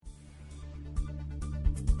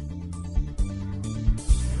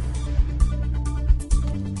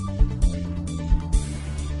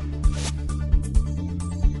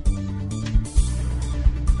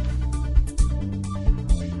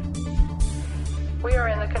we are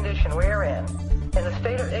in the condition we are in the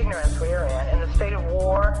state of ignorance we are in the state of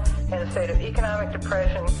war, in the state of economic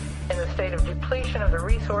depression, in the state of depletion of the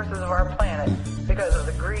resources of our planet because of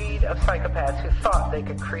the greed of psychopaths who thought they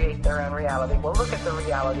could create their own reality. Well, look at the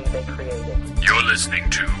reality they created. You're listening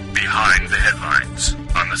to Behind the Headlines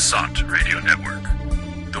on the SOT Radio Network.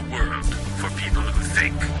 The world for people who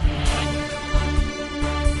think.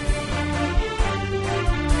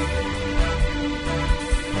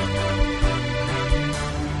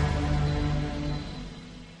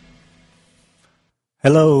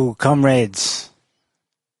 Hello, comrades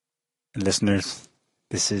and listeners.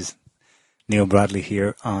 This is Neil Bradley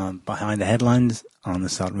here on Behind the Headlines on the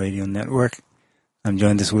SOT Radio Network. I'm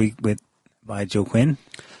joined this week by Joe Quinn.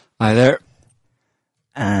 Hi there.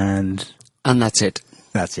 And that's it.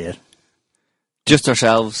 That's it. Just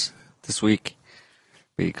ourselves this week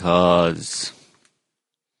because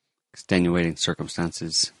extenuating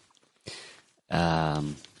circumstances.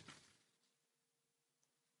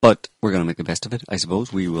 But we're going to make the best of it, I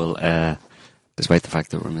suppose. We will, despite the fact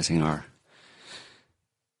that we're missing our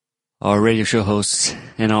radio show hosts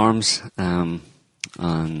in arms on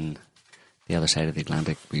the other side of the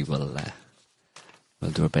Atlantic. We will we'll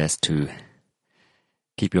do our best to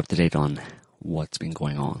keep you up to date on what's been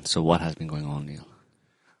going on. So what has been going on, Neil?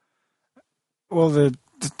 Well, the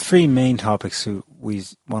three main topics we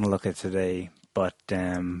want to look at today, but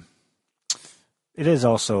it is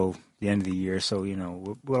also the end of the year, so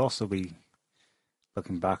we'll also be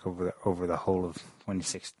looking back over the whole of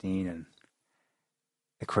 2016 and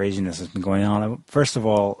the craziness that's been going on. First of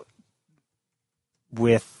all,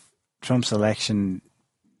 with Trump's election,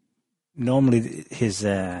 normally his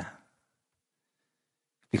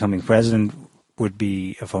becoming president would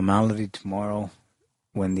be a formality tomorrow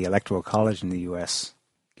when the Electoral College in the US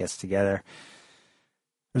gets together.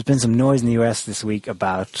 There's been some noise in the US this week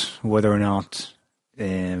about whether or not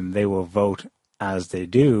they will vote as they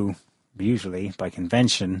do, usually by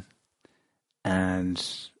convention, and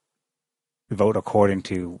vote according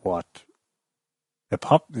to what the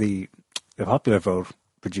popular vote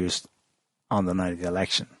produced on the night of the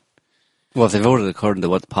election. Well, if they voted according to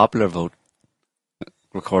what the popular vote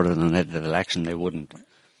recorded on the night of the election, they wouldn't.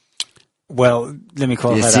 Well, let me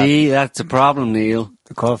qualify that. You see, that's a problem, Neil.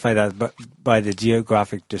 To qualify that by the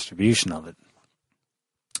geographic distribution of it.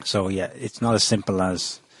 So, yeah, it's not as simple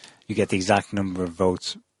as you get the exact number of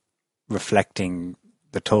votes reflecting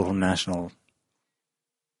the total national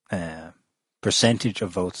percentage of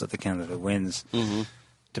votes that the candidate wins. Mm-hmm.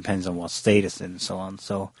 Depends on what state it's in and so on.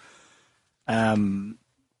 So,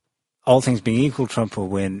 all things being equal, Trump will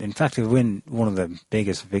win. In fact, he'll win one of the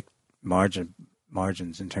biggest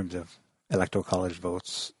margins in terms of Electoral College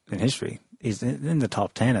votes in history. He's in the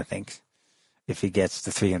top 10, I think, if he gets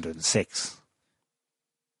to 306.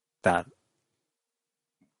 That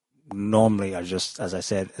normally are just, as I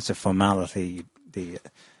said, it's a formality. The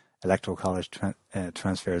Electoral College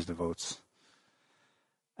transfers the votes.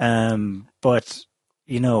 But,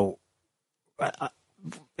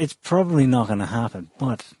 it's probably not going to happen.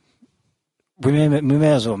 But we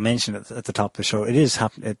may as well mention it at the top of the show. It is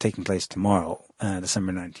taking place tomorrow,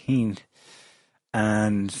 December 19th.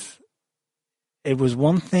 And it was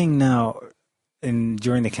one thing now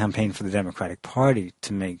during the campaign for the Democratic Party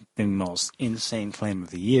to make the most insane claim of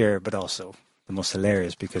the year, but also the most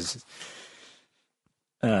hilarious because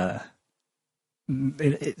it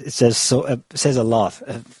says a lot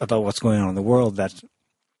about what's going on in the world that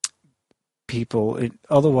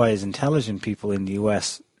otherwise intelligent people in the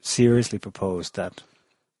US seriously proposed that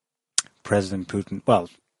President Putin, well,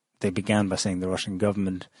 they began by saying the Russian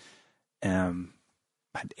government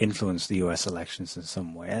had influenced the US elections in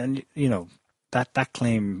some way. And, that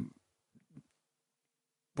claim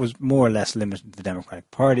was more or less limited to the Democratic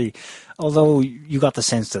Party, although you got the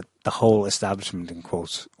sense that the whole establishment, in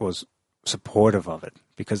quotes, was supportive of it,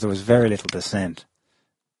 because there was very little dissent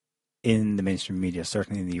in the mainstream media,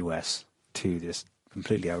 certainly in the US, to this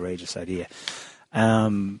completely outrageous idea.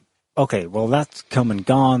 Okay, well, that's come and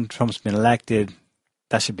gone. Trump's been elected.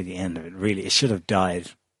 That should be the end of it, really. It should have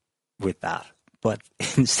died with that. But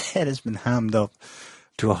instead it's been hammed up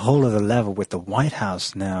to a whole other level with the White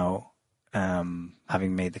House now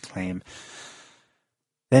having made the claim.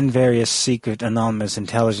 Then various secret anonymous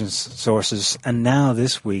intelligence sources. And now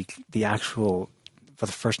this week, for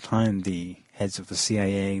the first time, the heads of the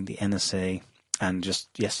CIA, the NSA, and just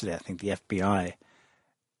yesterday, I think the FBI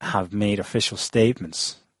have made official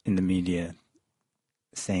statements in the media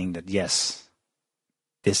saying that, yes,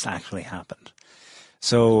 this actually happened.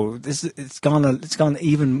 So we've gone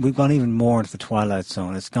even more into the twilight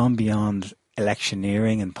zone. It's gone beyond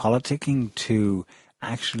electioneering and politicking to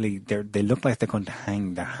actually they look like they're going to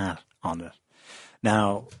hang their hat on it.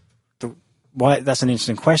 Now, why that's an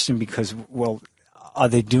interesting question because, well, are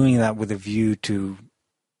they doing that with a view to,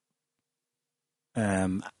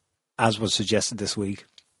 as was suggested this week,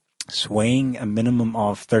 swaying a minimum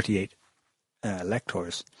of 38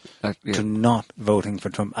 electors to not voting for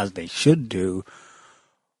Trump as they should do,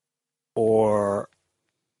 or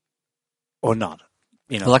not?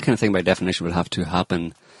 Well, that kind of thing by definition will have to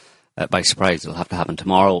happen by surprise. It'll have to happen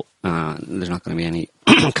tomorrow. There's not going to be any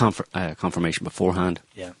confirmation beforehand.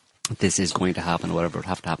 Yeah. This is going to happen, whatever, it'll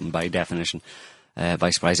have to happen by definition, by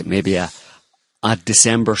surprise. It may be a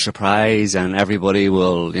December surprise, and everybody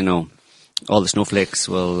will, all the snowflakes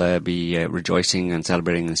will be rejoicing and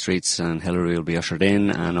celebrating in the streets, and Hillary will be ushered in,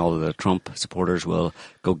 and all of the Trump supporters will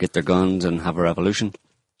go get their guns and have a revolution.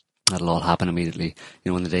 That'll all happen immediately,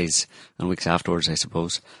 in the days and weeks afterwards, I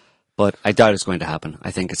suppose. But I doubt it's going to happen.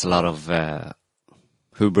 I think it's a lot of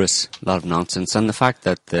hubris, a lot of nonsense, and the fact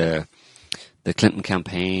that the Clinton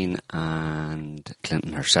campaign and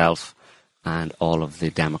Clinton herself and all of the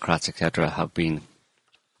Democrats, etc., have been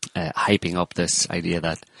hyping up this idea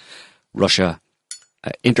that Russia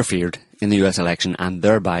interfered in the US election and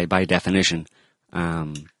thereby, by definition,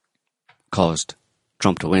 caused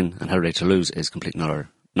Trump to win and Hillary to lose is complete and utter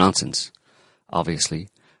nonsense, obviously.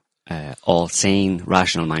 All sane,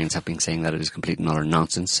 rational minds have been saying that it is complete and utter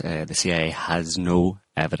nonsense. The CIA has no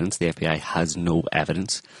evidence, the FBI has no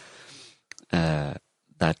evidence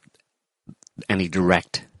that any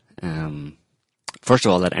direct, first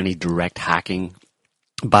of all, that any direct hacking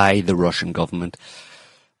by the Russian government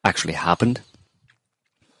actually happened.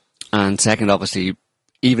 And second, obviously,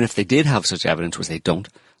 even if they did have such evidence, which they don't,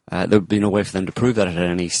 there would be no way for them to prove that it had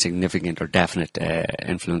any significant or definite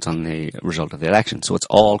influence on the result of the election. So it's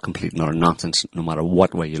all complete and utter nonsense, no matter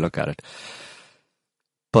what way you look at it.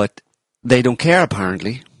 But they don't care,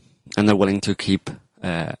 apparently, and they're willing to keep,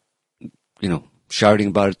 shouting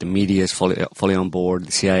about it. The media is fully on board.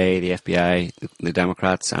 The CIA, the FBI, the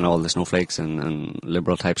Democrats, and all the snowflakes and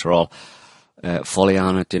liberal types are all fully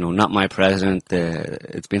on it. Not my president.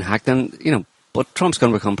 It's been hacked, and but Trump's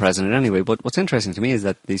going to become president anyway. But what's interesting to me is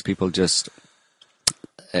that these people just,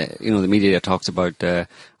 the media talks about, and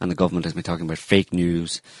the government has been talking about fake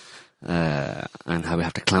news, and how we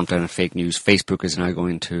have to clamp down on fake news. Facebook is now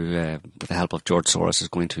going to, with the help of George Soros, is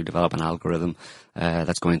going to develop an algorithm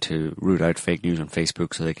that's going to root out fake news on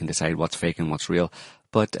Facebook so they can decide what's fake and what's real.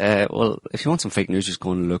 But, if you want some fake news, just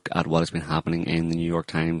go and look at what has been happening in the New York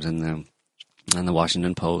Times and the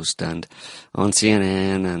Washington Post and on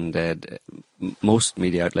CNN and most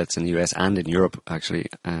media outlets in the US and in Europe, actually,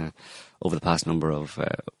 over the past number of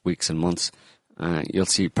weeks and months. You'll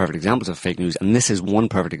see perfect examples of fake news, and this is one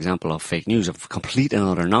perfect example of fake news, of complete and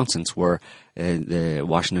utter nonsense, where the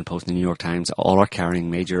Washington Post and the New York Times all are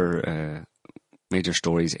carrying major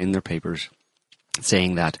stories in their papers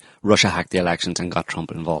saying that Russia hacked the elections and got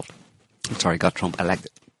Trump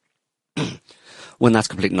elected. When that's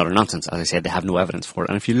complete and utter nonsense. As I said, they have no evidence for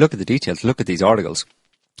it. And if you look at the details, look at these articles,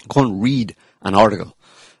 go and read an article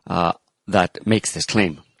that makes this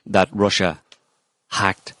claim that Russia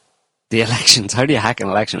hacked the elections. How do you hack an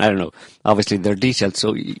election? I don't know. Obviously, they're detailed,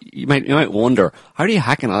 so you might wonder, how do you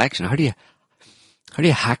hack an election? How do you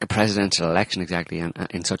hack a presidential election exactly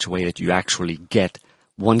in such a way that you actually get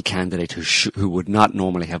one candidate who would not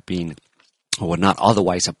normally have been, or would not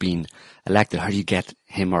otherwise have been elected? How do you get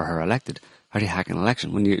him or her elected? How do you hack an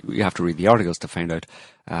election? When you have to read the articles to find out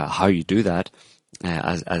how you do that,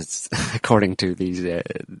 as according to the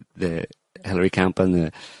Hillary camp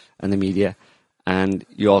and the media, and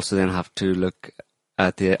you also then have to look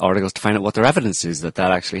at the articles to find out what their evidence is that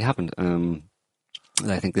actually happened.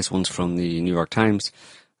 I think this one's from the New York Times.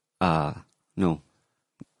 No,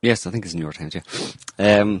 yes, I think it's the New York Times.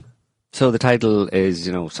 Yeah. So the title is,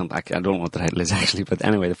 I don't know what the title is actually, but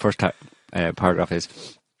anyway, the first paragraph is: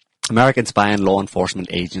 American spy and law enforcement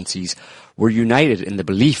agencies were united in the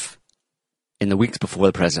belief in the weeks before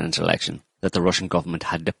the presidential election that the Russian government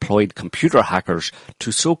had deployed computer hackers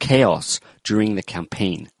to sow chaos during the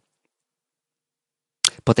campaign.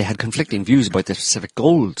 But they had conflicting views about the specific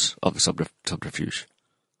goals of the subterfuge.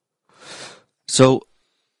 So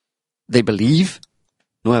they believe,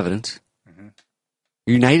 no evidence,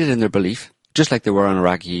 united in their belief, just like they were on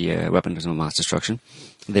Iraqi weapons of mass destruction.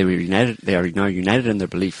 They are now united in their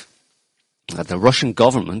belief that the Russian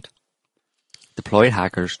government deployed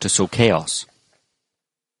hackers to sow chaos.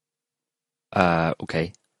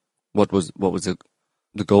 Okay. What was the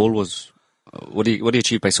goal? Was what do you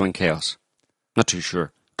achieve by sowing chaos? Not too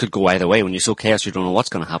sure. could go either way. When you sow chaos, you don't know what's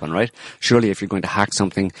going to happen, right? Surely if you're going to hack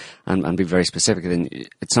something and be very specific, then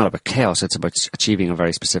it's not about chaos, it's about achieving a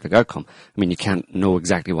very specific outcome. I mean, you can't know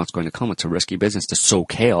exactly what's going to come. It's a risky business to sow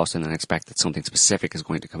chaos and then expect that something specific is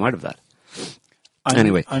going to come out of that.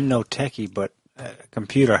 Anyway. I'm no techie, but a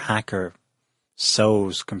computer hacker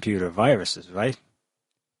sows computer viruses, right?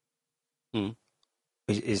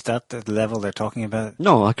 Is that the level they're talking about?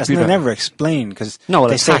 No, a computer... They never explain, because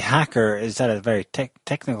they say hacker. Is that a very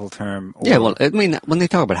technical term? Or... Yeah, well, I mean, when they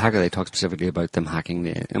talk about hacker, they talk specifically about them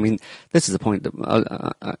hacking I mean, this is the point.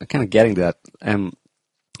 Kind of getting to that. The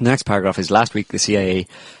next paragraph is, last week the CIA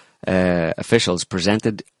officials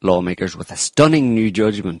presented lawmakers with a stunning new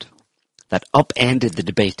judgment that upended the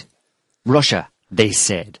debate. Russia, they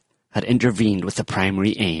said, had intervened with the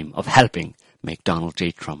primary aim of helping make Donald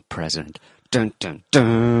J. Trump president. Dun, dun,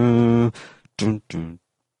 dun, dun, dun,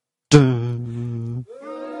 dun.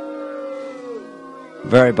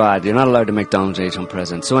 Very bad. You're not allowed to make Donald J. Trump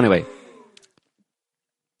president. So anyway,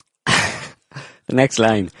 the next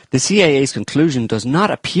line. The CIA's conclusion does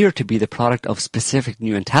not appear to be the product of specific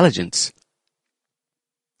new intelligence.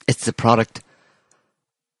 It's the product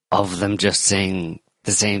of them just saying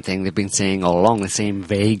the same thing they've been saying all along, the same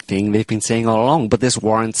vague thing they've been saying all along. But this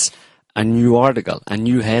warrants a new article, a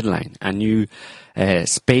new headline, a new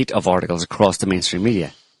spate of articles across the mainstream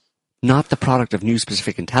media. Not the product of new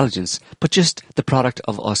specific intelligence, but just the product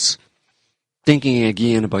of us thinking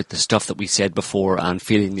again about the stuff that we said before and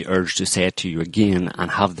feeling the urge to say it to you again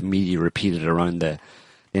and have the media repeat it around the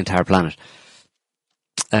entire planet.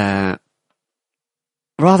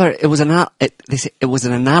 Rather, it was an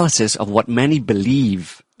analysis of what many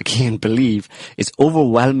believe is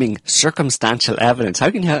overwhelming circumstantial evidence. How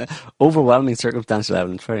can you have overwhelming circumstantial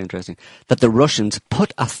evidence? Very interesting. That the Russians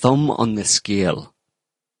put a thumb on the scale.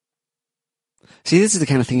 See, this is the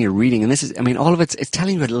kind of thing you're reading, and this is, I mean, all of it's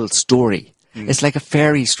telling you a little story. It's like a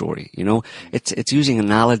fairy story, you know. It's using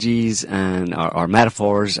analogies and or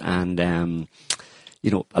metaphors and you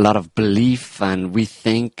know, a lot of belief and we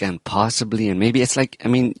think and possibly and maybe. It's like, I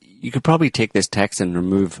mean, you could probably take this text and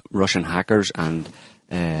remove Russian hackers and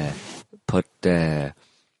put, you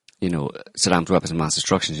know, Saddam's weapons of mass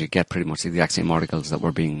destruction. You get pretty much the exact same articles that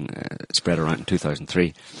were being spread around in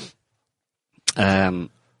 2003.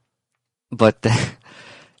 But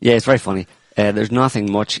yeah, it's very funny. There's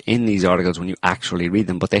nothing much in these articles when you actually read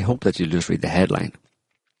them, but they hope that you'll just read the headline,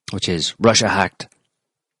 which is Russia hacked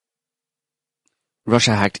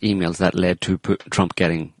emails that led to Trump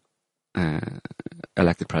getting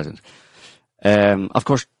elected president. Of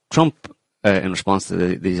course, Trump, in response to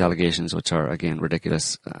these allegations, which are, again,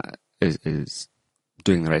 ridiculous, is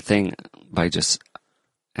doing the right thing by just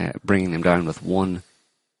bringing them down with one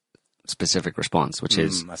specific response, which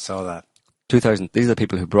is... I saw that. These are the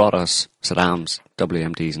people who brought us Saddam's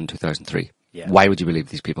WMDs in 2003. Yeah. Why would you believe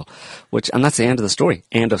these people? And that's the end of the story.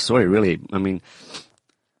 End of story, really. I mean...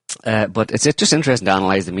 but it's just interesting to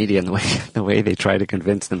analyse the media and the way they try to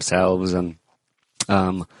convince themselves and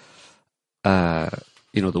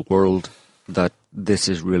you know, the world that this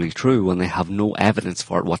is really true when they have no evidence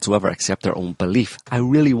for it whatsoever except their own belief. I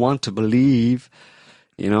really want to believe,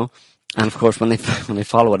 you know. And of course, when they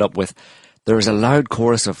follow it up with, there is a loud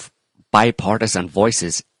chorus of bipartisan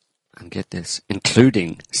voices, and get this,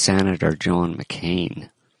 including Senator John McCain,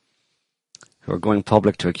 who are going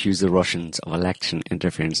public to accuse the Russians of election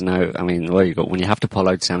interference. Now, I mean, there you go. When you have to pull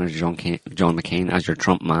out Senator John McCain as your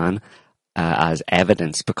Trump man, as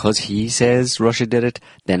evidence, because he says Russia did it,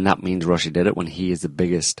 then that means Russia did it when he is the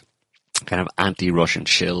biggest kind of anti-Russian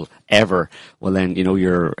shill ever. Well, then, you know,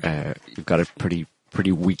 you've got a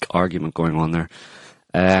pretty weak argument going on there.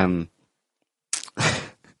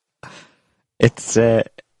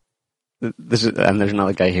 There's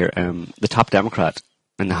another guy here, the top Democrat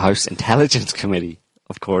in the House Intelligence Committee,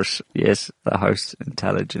 of course. Yes, the House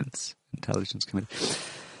Intelligence Committee.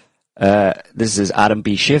 This is Adam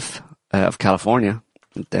B. Schiff of California,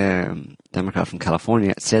 the Democrat from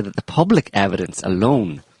California, said that the public evidence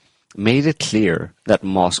alone made it clear that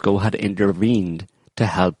Moscow had intervened to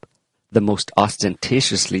help the most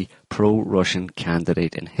ostentatiously pro-Russian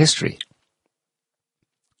candidate in history.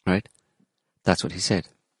 Right? That's what he said.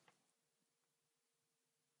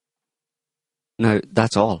 Now,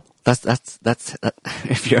 that's all. That's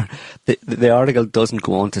if you're, the article doesn't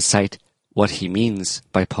go on to cite what he means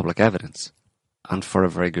by public evidence, and for a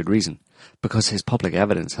very good reason, because his public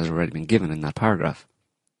evidence has already been given in that paragraph.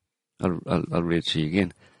 I'll read it to you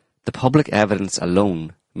again. The public evidence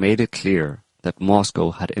alone made it clear that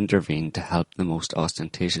Moscow had intervened to help the most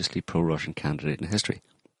ostentatiously pro-Russian candidate in history.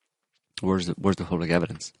 Where's the public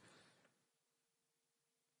evidence?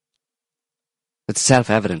 It's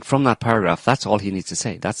self-evident from that paragraph. That's all he needs to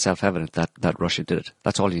say. That's self-evident that Russia did it.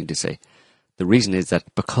 That's all you need to say. The reason is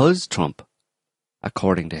that because Trump,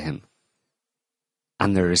 according to him,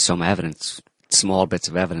 and there is some evidence, small bits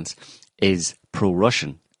of evidence, is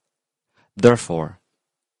pro-Russian, therefore,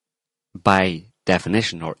 by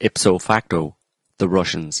definition or ipso facto, the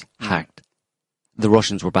Russians hacked. The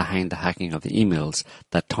Russians were behind the hacking of the emails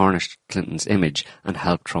that tarnished Clinton's image and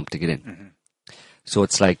helped Trump to get in. Mm-hmm. So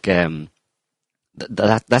it's like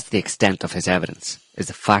that's the extent of his evidence, is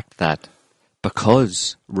the fact that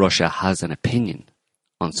because Russia has an opinion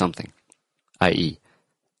on something, i.e.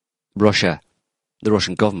 the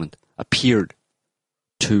Russian government appeared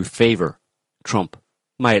to favour Trump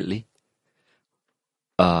mildly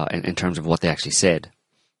in terms of what they actually said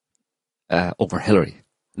over Hillary.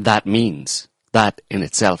 That means that in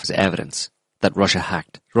itself is evidence that Russia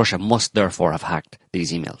hacked. Russia must therefore have hacked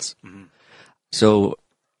these emails. Mm-hmm. So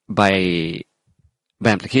by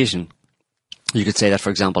implication, you could say that, for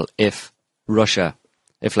example, if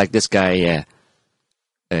like this guy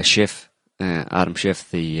Schiff, Adam Schiff,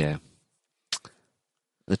 the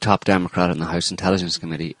top Democrat in the House Intelligence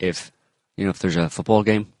Committee, if there's a football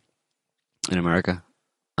game in America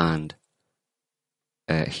and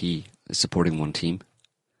he is supporting one team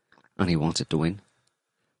and he wants it to win,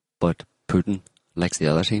 but Putin likes the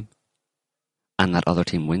other team and that other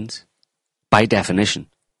team wins, by definition,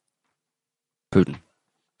 Putin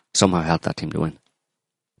somehow helped that team to win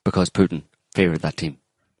because Putin favoured that team.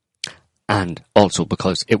 And also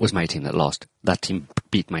because it was my team that lost. That team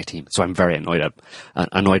beat my team. So I'm very annoyed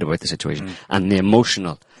about the situation. Mm. And the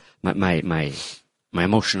emotional, my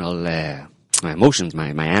emotional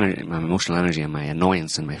energy and my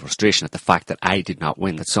annoyance and my frustration at the fact that I did not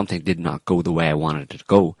win, that something did not go the way I wanted it to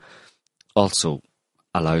go, also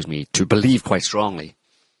allows me to believe quite strongly,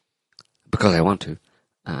 because I want to,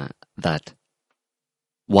 that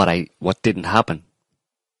what didn't happen,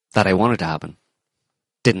 that I wanted to happen,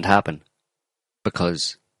 didn't happen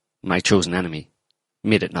because my chosen enemy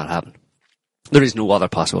made it not happen. There is no other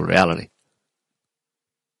possible reality.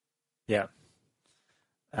 Yeah.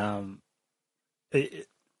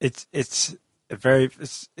 It's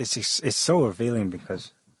so revealing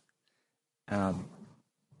because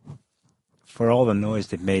for all the noise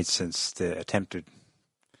they've made since the attempted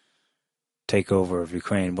takeover of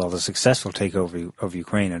Ukraine, well, the successful takeover of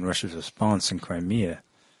Ukraine and Russia's response in Crimea,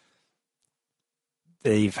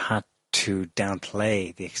 they've had to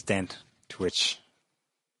downplay the extent to which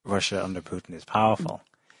Russia under Putin is powerful.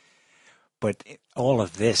 But all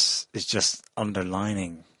of this is just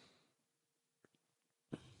underlining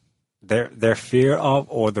their fear of,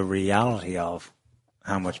 or the reality of,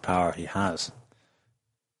 how much power he has,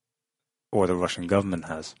 or the Russian government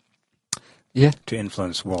has, to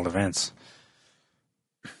influence world events.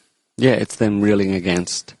 Yeah, it's them reeling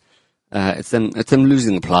against. It's them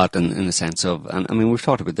losing the plot in the sense of, and I mean, we've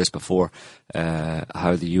talked about this before,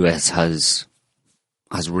 how the US has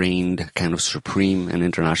reigned kind of supreme in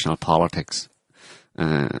international politics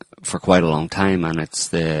for quite a long time, and it's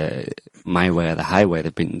the my way or the highway.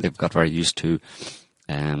 They've got very used to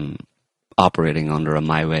operating under a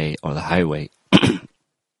my way or the highway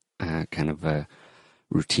kind of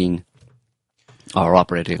routine, or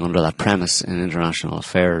operating under that premise in international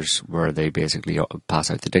affairs, where they basically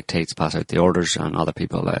pass out the dictates, pass out the orders, and other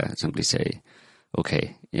people simply say,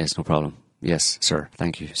 okay, yes, no problem. Yes, sir.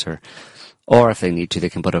 Thank you, sir. Or if they need to, they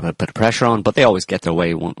can put a bit of pressure on, but they always get their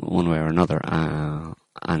way one way or another.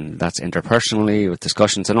 And that's interpersonally with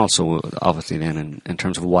discussions, and also obviously then in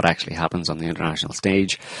terms of what actually happens on the international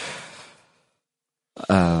stage.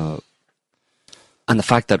 And the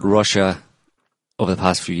fact that Russia over the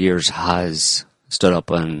past few years has stood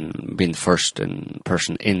up and been the first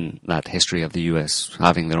person in that history of the US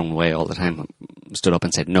having their own way all the time, stood up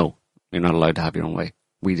and said, no, you're not allowed to have your own way.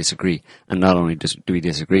 We disagree. And not only do we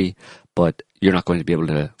disagree, but you're not going to be able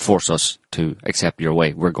to force us to accept your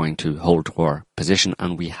way. We're going to hold to our position,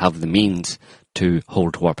 and we have the means to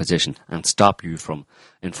hold to our position and stop you from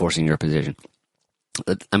enforcing your position.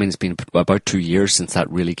 I mean, it's been about 2 years since that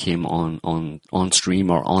really came on stream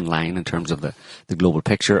or online in terms of the global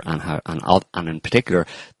picture and in particular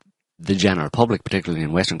the general public, particularly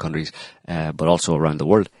in Western countries, but also around the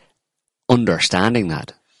world, understanding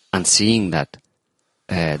that and seeing that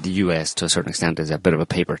the US to a certain extent is a bit of a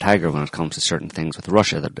paper tiger when it comes to certain things with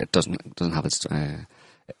Russia, that it doesn't have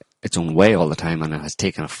its own way all the time, and it has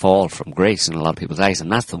taken a fall from grace in a lot of people's eyes,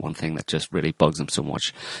 and that's the one thing that just really bugs them so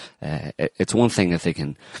much. It's one thing if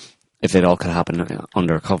it all could happen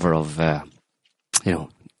under cover of,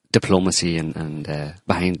 diplomacy and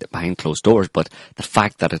behind closed doors, but the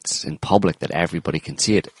fact that it's in public, that everybody can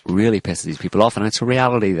see it, really pisses these people off, and it's a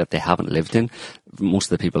reality that they haven't lived in.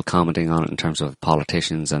 Most of the people commenting on it in terms of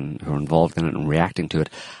politicians and who are involved in it and reacting to it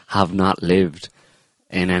have not lived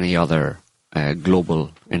in any other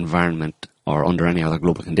global environment or under any other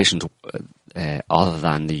global conditions other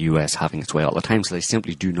than the US having its way all the time, so they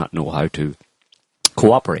simply do not know how to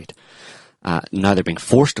cooperate. Now they're being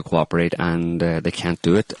forced to cooperate, and they can't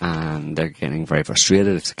do it, and they're getting very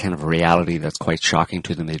frustrated. It's a kind of a reality that's quite shocking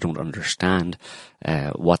to them. They don't understand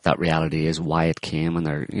what that reality is, why it came, and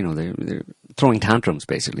they're throwing tantrums.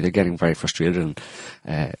 Basically, they're getting very frustrated,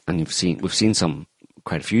 and we've seen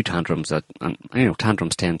quite a few tantrums that, and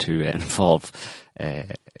tantrums tend to involve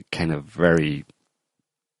kind of very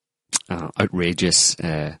outrageous,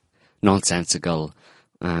 nonsensical,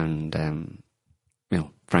 and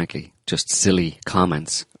frankly, just silly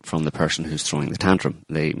comments from the person who's throwing the tantrum.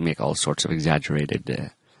 They make all sorts of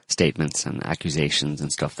exaggerated statements and accusations and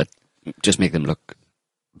stuff that just make them look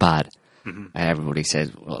bad. Mm-hmm. Everybody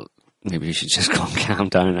says, well, maybe you should just go and calm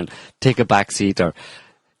down and take a back seat or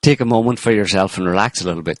take a moment for yourself and relax a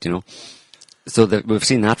little bit, So we've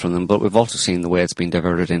seen that from them, but we've also seen the way it's been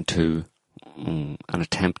diverted into an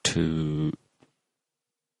attempt to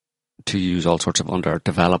use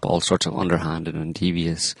develop all sorts of underhanded and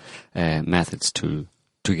devious methods to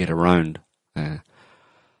get around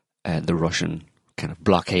the Russian kind of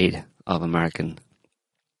blockade of the American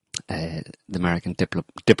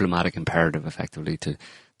diplomatic imperative, effectively to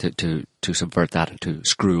subvert that and to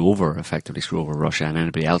screw over Russia and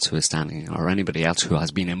anybody else who is standing, or anybody else who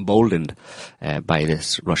has been emboldened by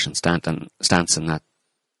this Russian stance, and that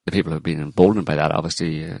the people who have been emboldened by that,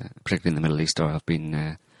 obviously, particularly in the Middle East, have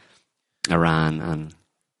been Iran and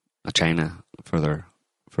China further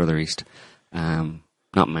east.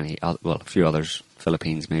 Not many, well, a few others,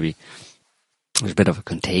 Philippines maybe. There's a bit of a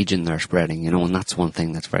contagion they're spreading, and that's one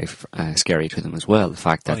thing that's very scary to them as well. The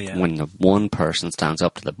fact that when the one person stands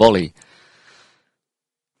up to the bully,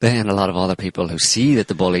 then a lot of other people who see that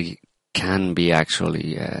the bully can be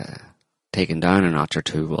actually taken down a notch or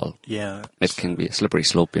two, it can be a slippery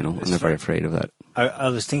slope, and they're very afraid of that. I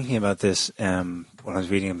was thinking about this when I was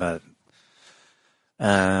reading about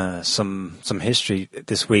some history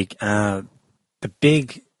this week. The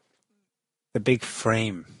big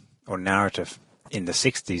frame or narrative in the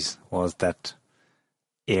 60s was that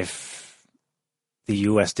if the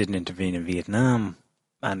US didn't intervene in Vietnam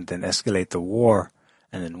and then escalate the war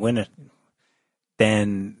and then win it,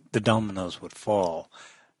 then the dominoes would fall.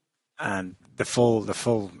 And the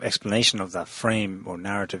full explanation of that frame or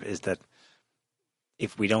narrative is that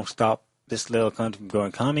if we don't stop this little country from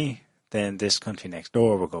going commie, then this country next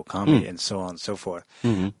door will go commie, and so on and so forth.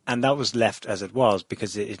 Mm-hmm. And that was left as it was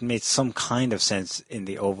because it made some kind of sense in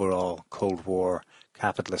the overall Cold War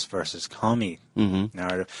capitalist versus commie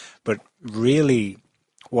narrative. But really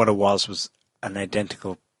what it was an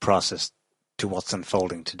identical process to what's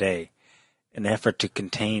unfolding today, an effort to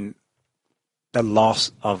contain the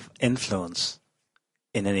loss of influence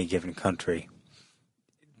in any given country.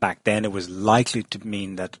 Back then it was likely to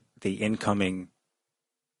mean that the incoming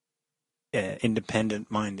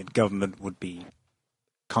independent-minded government would be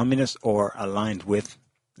communist or aligned with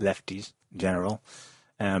lefties in general.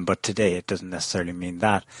 But today it doesn't necessarily mean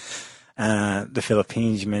that. The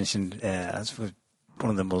Philippines, you mentioned, that's one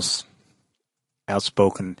of the most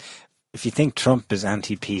outspoken. If you think Trump is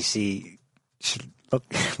anti-PC, you should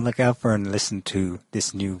look out for and listen to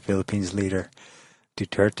this new Philippines leader,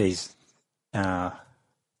 Duterte's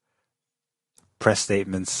press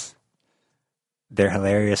statements. They're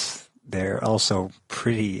hilarious. They're also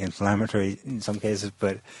pretty inflammatory in some cases,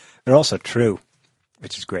 but they're also true,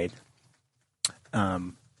 which is great.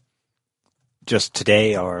 Just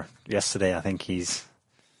today or yesterday, I think he's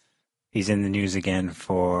in the news again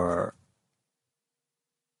for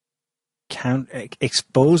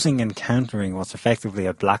exposing and countering what's effectively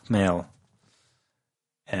a blackmail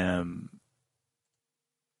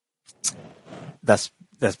that's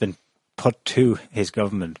been put to his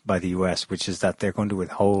government by the US, which is that they're going to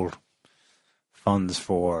withhold funds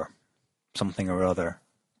for something or other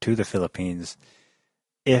to the Philippines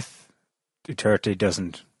if Duterte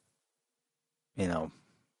doesn't,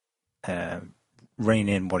 rein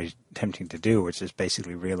in what he's attempting to do, which is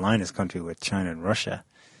basically realign his country with China and Russia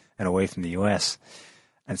and away from the US.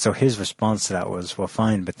 And so his response to that was, well,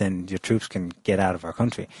 fine, but then your troops can get out of our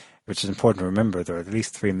country, which is important to remember. There are at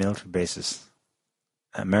least 3 military bases,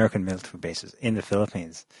 American military bases, in the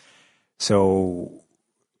Philippines. So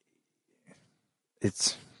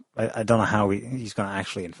I don't know how he's going to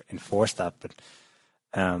actually enforce that, but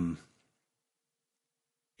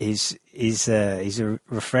He's a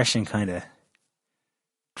refreshing kind of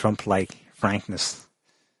Trump-like frankness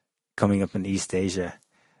coming up in East Asia,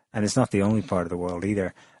 and it's not the only part of the world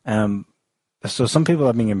either. So some people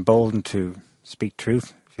are being emboldened to speak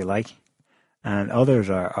truth, if you like, and others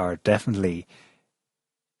are definitely,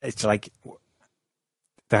 it's like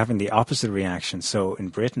they're having the opposite reaction. So in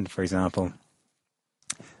Britain, for example,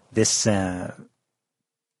 this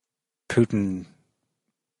Putin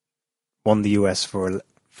won the US for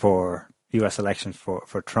US election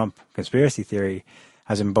for Trump conspiracy theory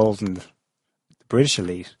has emboldened the British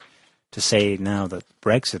elite to say now that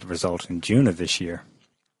Brexit result in June of this year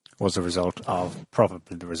was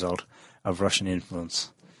probably the result of Russian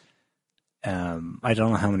influence. I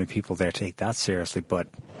don't know how many people there take that seriously, but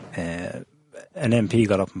an MP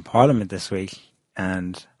got up in Parliament this week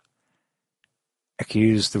and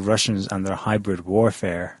accused the Russians and their hybrid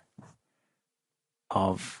warfare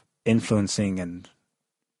of influencing and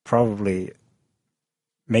probably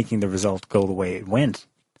making the result go the way it went.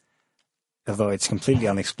 Although it's completely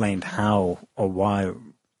unexplained how or why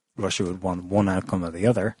Russia would want one outcome or the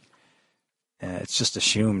other. It's just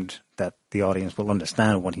assumed that the audience will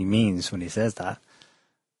understand what he means when he says that.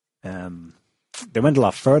 They went a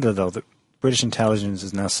lot further, though. The British intelligence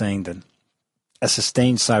is now saying that a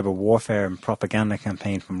sustained cyber warfare and propaganda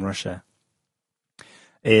campaign from Russia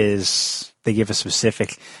is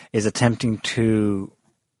attempting to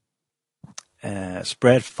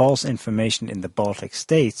spread false information in the Baltic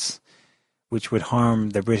states, which would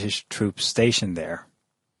harm the British troops stationed there.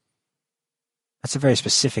 That's a very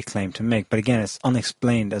specific claim to make, but again, it's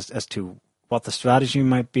unexplained as to what the strategy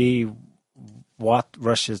might be, what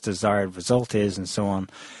Russia's desired result is, and so on.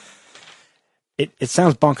 It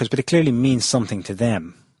sounds bonkers, but it clearly means something to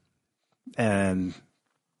them. And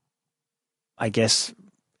I guess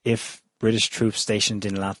if British troops stationed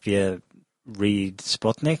in Latvia read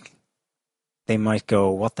Sputnik, they might go,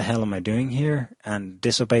 what the hell am I doing here? And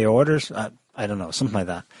disobey orders? I don't know, something like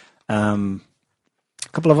that. A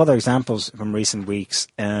couple of other examples from recent weeks.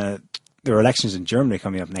 There are elections in Germany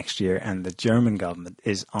coming up next year, and the German government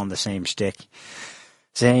is on the same shtick,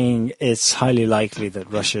 saying it's highly likely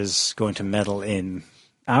that Russia's going to meddle in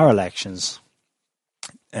our elections.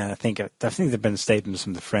 I think there have been statements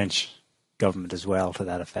from the French government as well to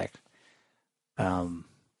that effect,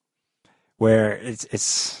 where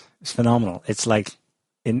it's phenomenal. It's like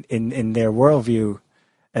in their worldview,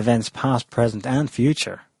 events past, present, and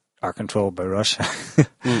future are controlled by Russia.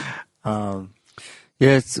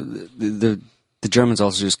 It's the Germans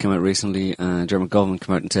also just came out recently. German government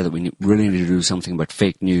came out and said that we really need to do something about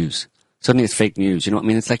fake news. Suddenly it's fake news. You know what I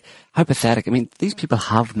mean? It's like, how pathetic. I mean, these people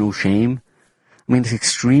have no shame. I mean, it's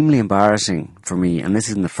extremely embarrassing for me, and this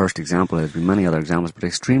isn't the first example. There's been many other examples, but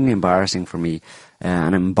extremely embarrassing for me,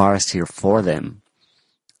 and I'm embarrassed here for them,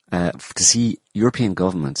 to see European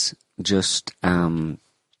governments just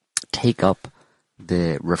take up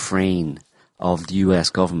the refrain of the US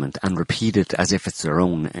government and repeat it as if it's their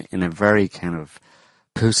own in a very kind of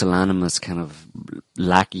pusillanimous, kind of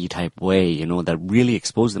lackey type way, you know, that really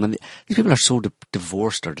exposes them. And these people are so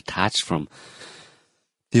divorced or detached from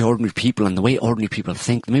the ordinary people and the way ordinary people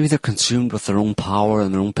think. Maybe they're consumed with their own power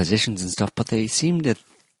and their own positions and stuff, but they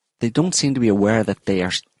don't seem to be aware that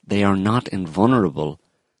they are not invulnerable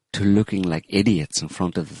to looking like idiots in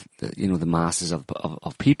front of the masses of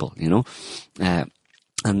people, you know.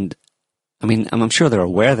 And I mean, I'm sure they're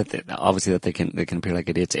aware that they can appear like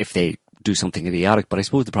idiots if they do something idiotic. But I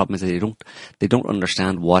suppose the problem is that they don't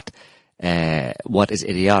understand what is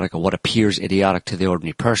idiotic or what appears idiotic to the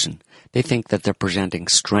ordinary person. They think that they're presenting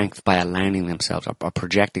strength by aligning themselves or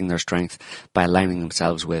projecting their strength by aligning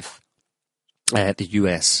themselves with the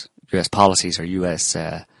US policies or US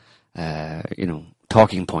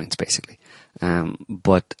talking points, basically.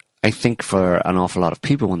 But I think for an awful lot of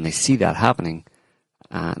people, when they see that happening,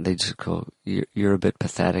 they just go, you're a bit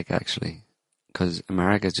pathetic, actually, because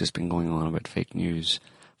America's just been going on about fake news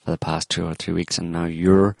for the past 2 or 3 weeks, and now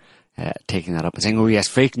you're taking that up and saying, oh yes,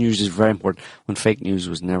 fake news is very important, when fake news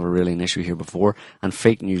was never really an issue here before, and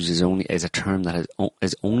fake news is a term that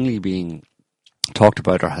is only being talked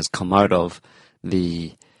about or has come out of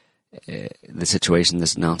the situation,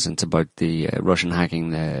 this nonsense about the Russian hacking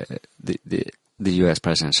the US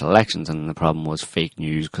presidential elections, and the problem was fake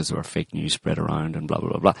news because there were fake news spread around and blah, blah,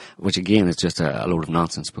 blah, blah, which again is just a load of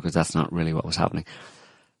nonsense because that's not really what was happening.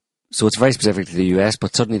 So it's very specific to the US,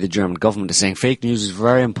 but suddenly the German government is saying fake news is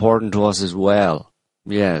very important to us as well.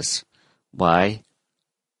 Yes. Why?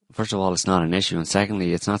 First of all, it's not an issue, and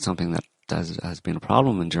secondly, it's not something that has been a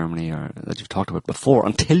problem in Germany or that you've talked about before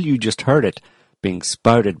until you just heard it being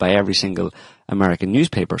spouted by every single American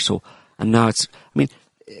newspaper. So, and now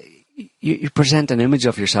you present an image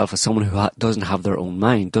of yourself as someone who doesn't have their own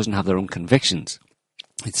mind, doesn't have their own convictions.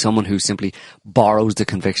 It's someone who simply borrows the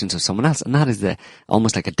convictions of someone else, and that is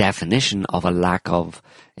almost like a definition of a lack of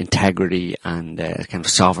integrity and kind of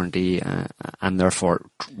sovereignty, and therefore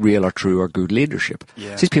real or true or good leadership.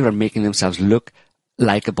 Yeah. So these people are making themselves look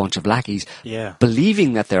like a bunch of lackeys,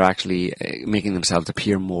 believing that they're actually making themselves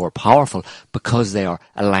appear more powerful because they are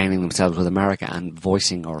aligning themselves with America and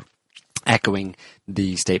voicing or echoing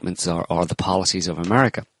the statements or the policies of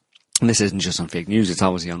America. And this isn't just on fake news, it's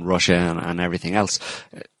obviously on Russia and everything else.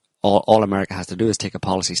 All America has to do is take a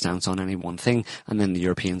policy stance on any one thing, and then the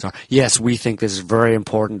Europeans are, yes, we think this is very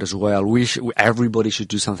important as well. Everybody should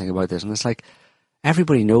do something about this. And it's like,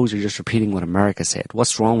 everybody knows you're just repeating what America said.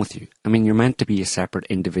 What's wrong with you? I mean, you're meant to be a separate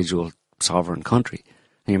individual sovereign country.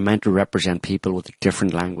 And you're meant to represent people with a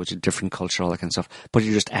different language, a different culture, all that kind of stuff. But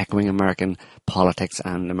you're just echoing American politics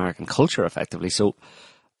and American culture effectively. So,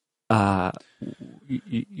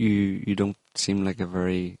 you don't seem like a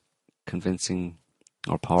very convincing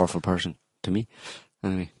or powerful person to me.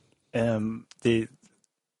 Anyway,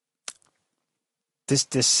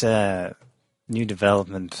 this new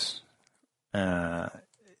development,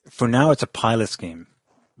 for now it's a pilot scheme,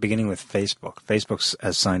 beginning with Facebook. Facebook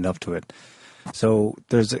has signed up to it. So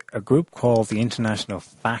there's a group called the International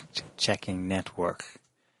Fact-Checking Network,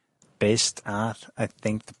 based at, I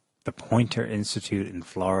think, the Poynter Institute in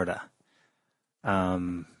Florida.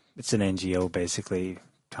 It's an NGO basically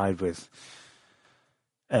tied with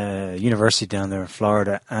a university down there in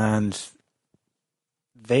Florida, and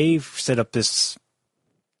they've set up this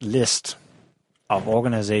list of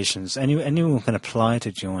organizations. Anyone can apply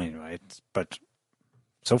to join, right? But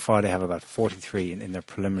so far they have about 43 in their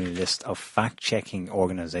preliminary list of fact-checking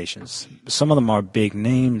organizations. Some of them are big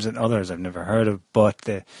names and others I've never heard of, but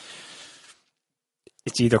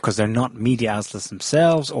it's either because they're not media outlets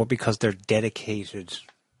themselves or because they're dedicated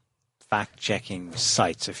fact-checking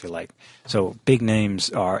sites, if you like. So big names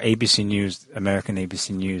are ABC News, American ABC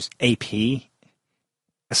News, AP,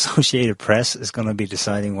 Associated Press is going to be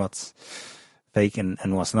deciding what's fake and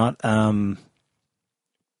what's not.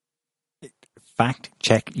 Fact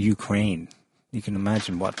Check Ukraine. You can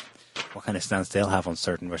imagine what kind of stance they'll have on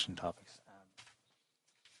certain Russian topics.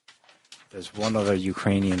 There's one other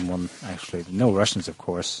Ukrainian one, actually. No Russians, of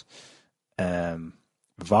course.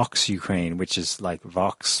 Vox Ukraine, which is like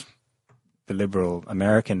Vox, the liberal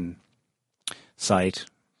American site,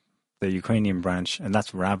 the Ukrainian branch, and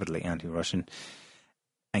that's rabidly anti-Russian.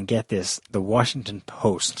 And get this, the Washington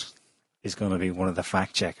Post is going to be one of the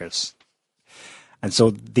fact checkers. And so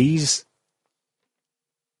these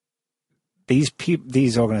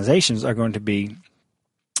organizations are going to be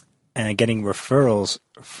getting referrals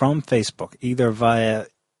from Facebook, either via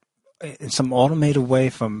in some automated way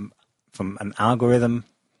from an algorithm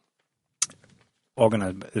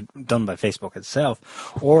done by Facebook itself,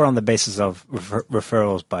 or on the basis of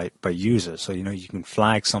referrals by users. So, you can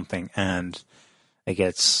flag something and it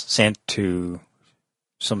gets sent to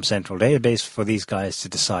some central database for these guys to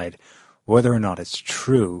decide whether or not it's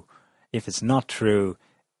true. If it's not true,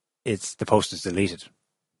 the post is deleted.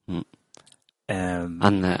 Mm.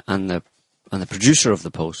 And the producer of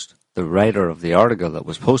the post, the writer of the article that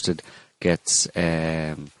was posted, gets what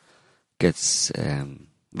do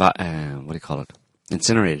you call it?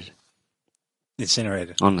 Incinerated.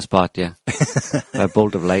 On the spot, yeah. By a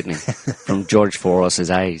bolt of lightning from George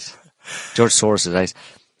Soros's eyes.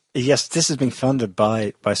 Yes, this has been funded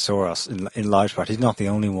by Soros in large part. He's not the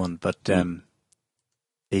only one, but I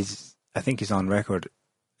think he's on record.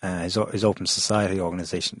 His Open Society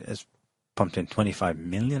organization has pumped in 25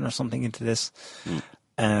 million or something into this.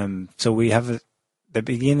 So we have the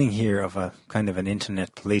beginning here of a kind of an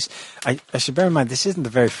internet police. I should bear in mind, this isn't the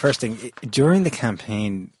very first thing. During the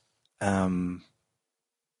campaign,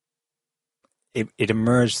 it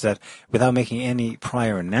emerged that without making any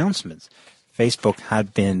prior announcements, Facebook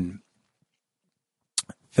had been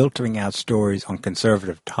filtering out stories on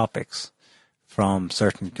conservative topics from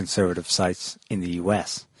certain conservative sites in the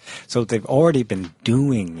US. So they've already been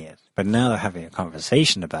doing it, but now they're having a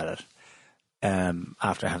conversation about it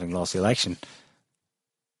after having lost the election.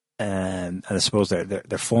 And I suppose they're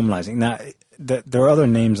formalizing. Now, there are other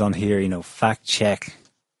names on here, Fact Check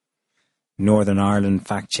Northern Ireland,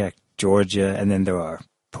 Fact Check Georgia, and then there are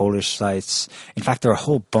Polish sites. In fact, there are a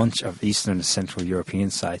whole bunch of Eastern and Central European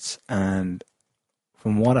sites. And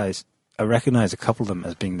from what I recognize a couple of them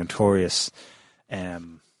as being notorious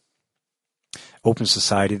Open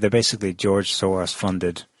Society. They're basically George Soros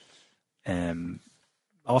funded,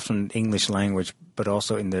 often English language, but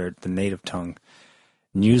also in the native tongue,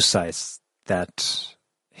 news sites that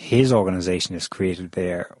his organization is created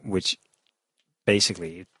there, which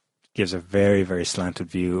basically gives a very, very slanted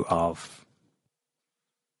view of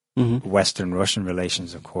Western Russian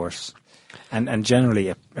relations, of course, and generally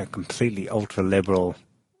a completely ultra-liberal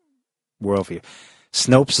worldview.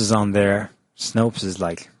 Snopes is on there. Snopes is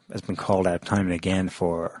has been called out time and again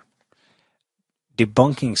for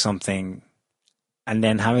debunking something and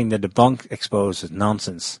then having the debunk exposed as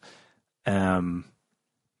nonsense. So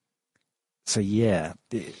yeah,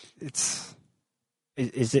 is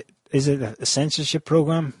it a censorship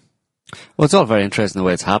program? Well, it's all very interesting the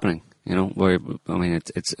way it's happening.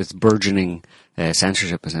 It's burgeoning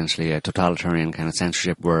censorship, essentially, a totalitarian kind of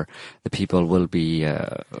censorship where the people will be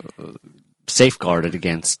safeguarded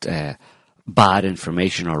against bad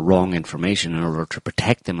information or wrong information in order to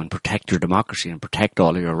protect them and protect your democracy and protect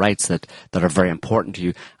all of your rights that are very important to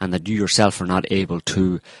you, and that you yourself are not able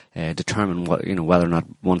to determine whether or not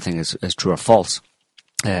one thing is true or false.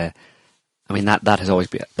 That has always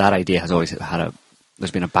been, that idea has always had there's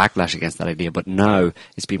been a backlash against that idea, but now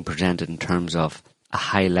it's being presented in terms of a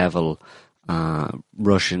high level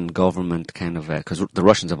Russian government kind of, because the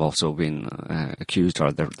Russians have also been accused,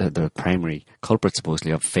 or they're the primary culprit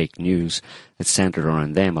supposedly, of fake news. It's centered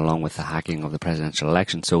around them, along with the hacking of the presidential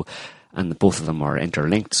election. So, and both of them are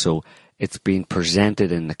interlinked. So it's being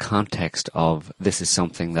presented in the context of this is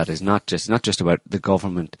something that is not just about the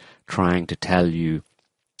government trying to tell you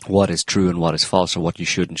what is true and what is false, or what you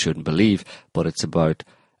should and shouldn't believe, but it's about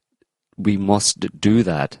we must do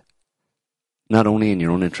that not only in your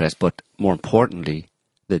own interest, but more importantly,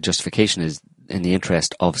 the justification is in the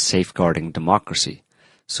interest of safeguarding democracy.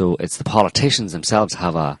 So it's the politicians themselves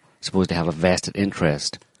supposed to have a vested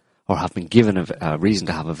interest, or have been given a reason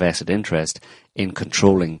to have a vested interest in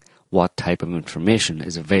controlling what type of information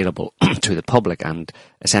is available to the public, and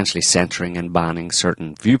essentially censoring and banning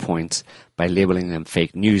certain viewpoints by labeling them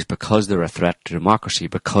fake news because they're a threat to democracy,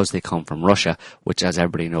 because they come from Russia, which, as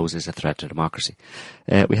everybody knows, is a threat to democracy.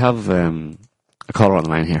 We have a caller on the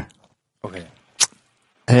line here. Okay.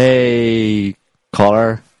 Hey,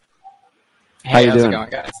 caller. Hey, how you how's doing? it going,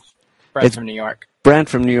 guys? Brent from New York. Brent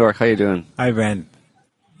from New York. How you doing? Hi, Brent.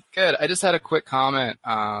 Good. I just had a quick comment.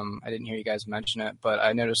 I didn't hear you guys mention it, but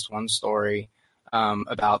I noticed one story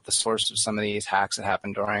about the source of some of these hacks that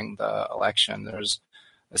happened during the election. There's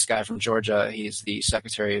this guy from Georgia. He's the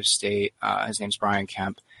Secretary of State. His name's Brian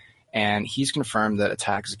Kemp, and he's confirmed that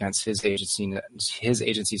attacks against his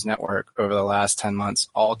agency's network over the last 10 months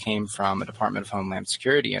all came from a Department of Homeland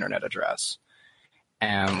Security internet address.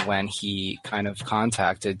 And when he kind of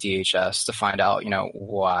contacted DHS to find out,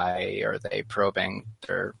 why are they probing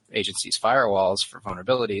their agency's firewalls for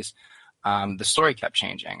vulnerabilities, the story kept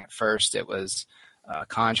changing. At first, it was a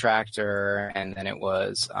contractor, and then it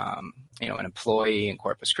was, an employee in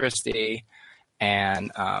Corpus Christi.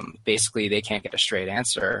 And basically, they can't get a straight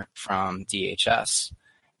answer from DHS.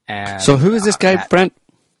 And so who is this guy, Brent?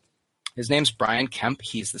 His name's Brian Kemp.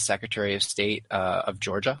 He's the Secretary of State of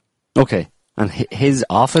Georgia. Okay. And his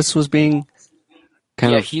office was being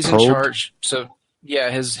kind of he's probed? in charge. So,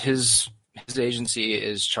 his agency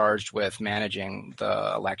is charged with managing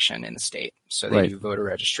the election in the state. So they do voter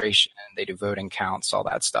registration, they do voting counts, all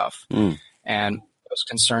that stuff. And what was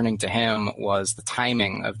concerning to him was the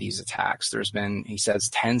timing of these attacks. There's been, he says,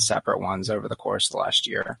 10 separate ones over the course of the last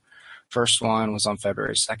year. First one was on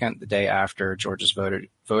February 2nd, the day after Georgia's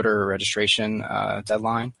voter registration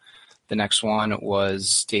deadline. The next one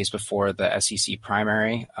was days before the SEC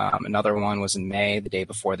primary. Another one was in May, the day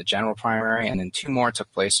before the general primary. And then two more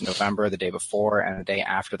took place in November, the day before and the day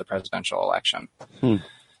after the presidential election.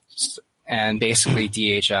 And basically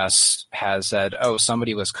DHS has said,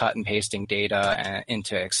 somebody was cut and pasting data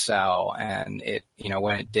into Excel. And it,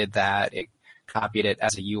 when it did that, it copied it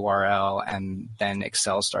as a URL, and then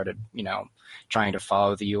Excel started, trying to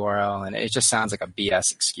follow the URL. And it just sounds like a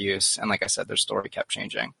BS excuse. And like I said, their story kept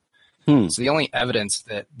changing. So the only evidence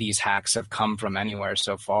that these hacks have come from anywhere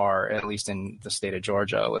so far, at least in the state of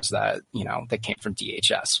Georgia, was that, they came from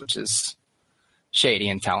DHS, which is shady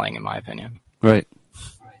and telling, in my opinion. Right.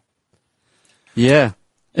 Yeah.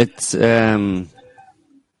 It's, we're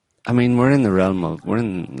in the realm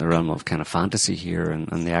of kind of fantasy here,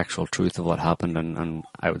 and the actual truth of what happened. And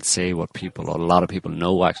I would say what a lot of people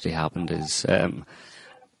know actually happened is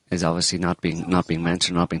obviously not being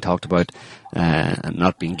mentioned, not being talked about, and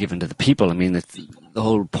not being given to the people. I mean, the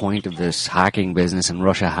whole point of this hacking business, and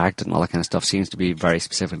Russia hacked and all that kind of stuff, seems to be very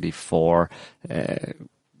specifically for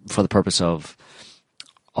the purpose of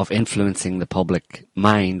influencing the public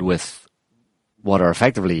mind with what are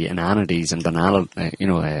effectively inanities and banal,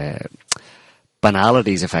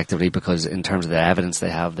 banalities, effectively, because in terms of the evidence they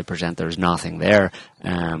have, they present, there's nothing there.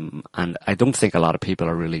 And I don't think a lot of people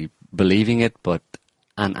are really believing it, but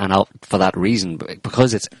for that reason,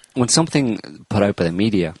 because it's when something put out by the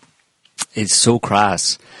media is so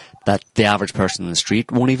crass that the average person in the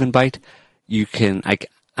street won't even bite.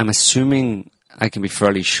 I'm assuming I can be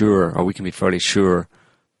fairly sure, or we can be fairly sure,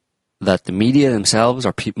 that the media themselves,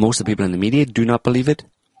 or most of the people in the media, do not believe it,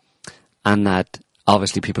 and that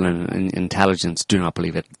obviously people in intelligence do not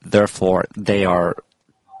believe it. Therefore, they are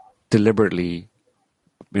deliberately,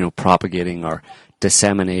 propagating or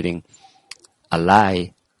disseminating a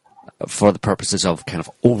lie for the purposes of kind of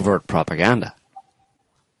overt propaganda.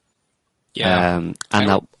 Yeah.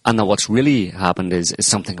 And that what's really happened is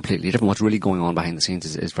something completely different. What's really going on behind the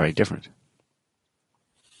scenes is very different.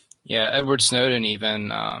 Yeah, Edward Snowden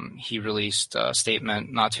even, he released a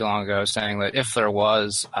statement not too long ago saying that if there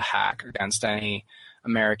was a hack against any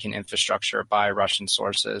American infrastructure by Russian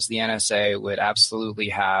sources, the NSA would absolutely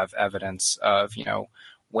have evidence of,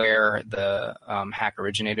 where the hack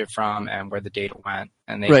originated from and where the data went,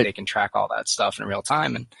 and they can track all that stuff in real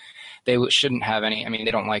time. And they shouldn't have any. I mean,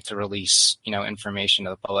 they don't like to release information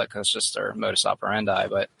to the public because it's just their modus operandi,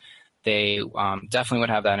 but they definitely would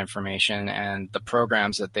have that information, and the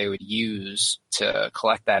programs that they would use to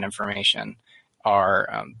collect that information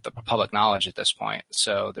are the public knowledge at this point.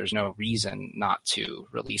 So there's no reason not to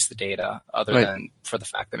release the data other than for the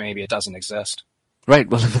fact that maybe it doesn't exist. Right.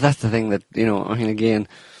 Well, that's the thing that, again...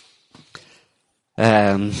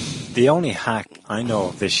 the only hack I know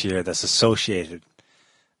of this year that's associated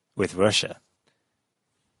with Russia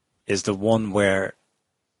is the one where,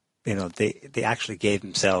 they actually gave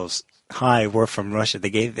themselves, "Hi, we're from Russia."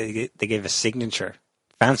 They gave a signature.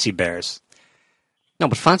 Fancy Bears. No,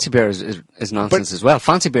 but Fancy Bears is nonsense as well.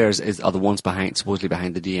 Fancy Bears are the ones supposedly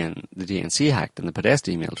behind the DNC hack and the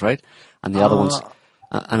Podesta emails, right? And the other ones...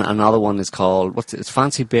 And another one is called, it's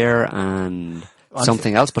Fancy Bear and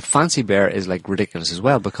something else, but Fancy Bear is like ridiculous as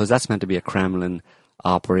well, because that's meant to be a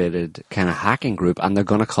Kremlin-operated kind of hacking group, and they're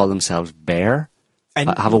going to call themselves Bear,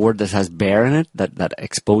 have a word that has bear in it, that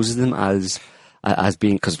exposes them as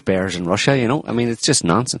being, because bears in Russia, I mean, it's just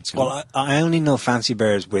nonsense. Well, I only know Fancy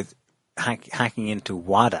Bears with hacking into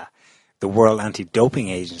WADA, the World Anti-Doping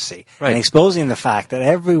Agency, and exposing the fact that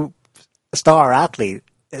every star athlete,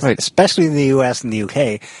 especially in the US and the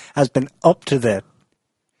UK, has been up to the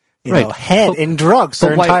head in drugs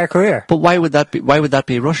their entire career. But why would that be? Why would that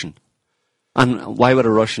be Russian? And why would a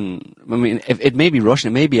Russian? I mean, if it may be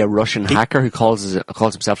Russian, it may be a Russian hacker who calls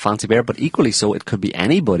himself Fancy Bear. But equally so, it could be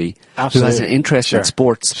anybody who has an interest in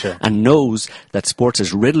sports and knows that sports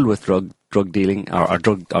is riddled with drug dealing or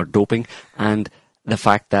doping, and the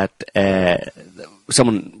fact that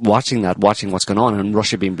someone watching what's going on, and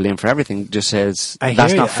Russia being blamed for everything, just says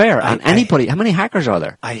that's not fair. And anybody, how many hackers are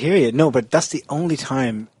there? I hear you. No, but that's the only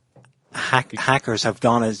time hackers have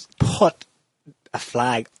done is put a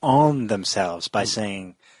flag on themselves by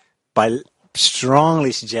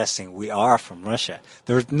strongly suggesting we are from Russia.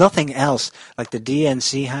 There's nothing else. Like the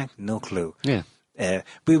DNC hack, no clue. Yeah.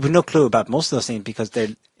 We have no clue about most of those things because they're,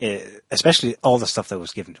 especially all the stuff that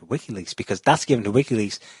was given to WikiLeaks, because that's given to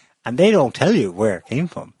WikiLeaks and they don't tell you where it came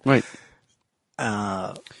from. Right.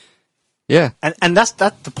 Yeah. And that's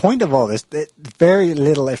the point of all this. Very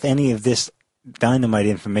little, if any, of this dynamite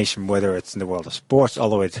information, whether it's in the world of sports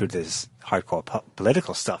all the way through this hardcore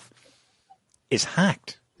political stuff, is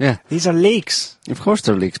hacked. Yeah. These are leaks. Of course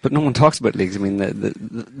they're leaks, but no one talks about leaks. I mean,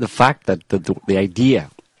 the fact that the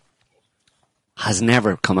idea has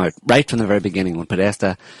never come out right from the very beginning when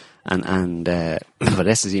Podesta and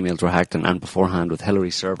Podesta's emails were hacked and beforehand with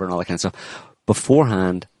Hillary's server and all that kind of stuff.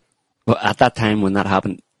 Beforehand, at that time when that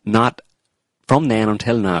happened, not from then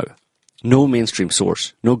until now, no mainstream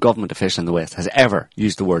source, no government official in the West has ever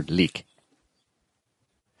used the word leak.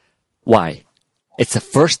 Why? It's the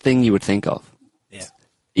first thing you would think of. Yeah.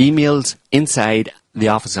 Emails inside the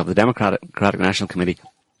office of the Democratic National Committee,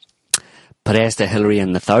 Podesta, Hillary,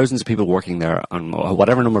 and the thousands of people working there, and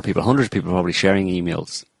whatever number of people, hundreds of people probably sharing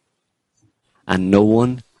emails. And no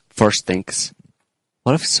one first thinks,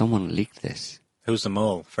 what if someone leaked this? Who's the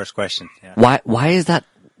mole? First question. Yeah. Why is that?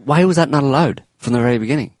 Why was that not allowed from the very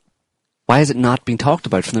beginning? Why has it not been talked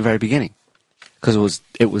about from the very beginning? Because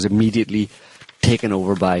it was immediately taken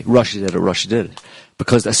over by Russia did it.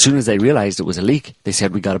 Because as soon as they realized it was a leak, they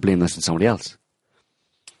said, we got to blame this on somebody else.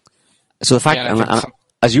 So the fact,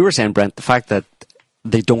 as you were saying, Brent, the fact that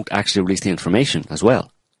they don't actually release the information as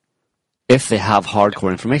well, if they have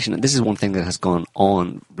hardcore information, and this is one thing that has gone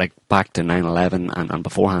on, like back to 9/11 and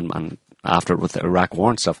beforehand and after with the Iraq war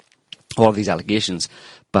and stuff, all of these allegations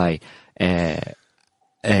by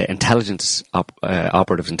intelligence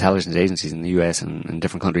operatives, intelligence agencies in the US and in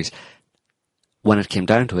different countries, when it came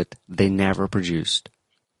down to it, they never produced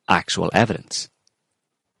actual evidence.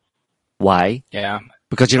 Why? Yeah.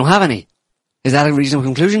 Because you don't have any. Is that a reasonable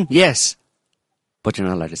conclusion? Yes. But you're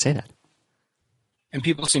not allowed to say that. And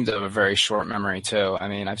people seem to have a very short memory too. I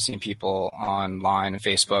mean, I've seen people online and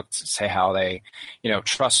Facebook say how they,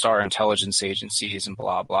 trust our intelligence agencies and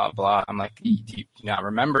blah, blah, blah. I'm like, do you not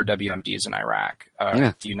remember WMDs in Iraq?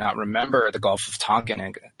 Do you not remember the Gulf of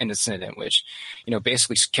Tonkin incident, which,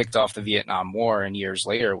 basically kicked off the Vietnam War and years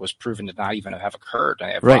later was proven to not even have occurred?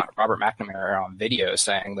 I have Robert McNamara on video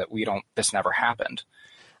saying that this never happened.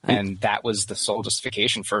 And that was the sole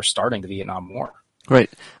justification for starting the Vietnam War.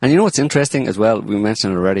 Right. And you know what's interesting as well? We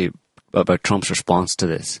mentioned already about Trump's response to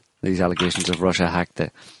these allegations of Russian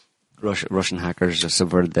hackers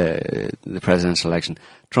subverted the presidential election.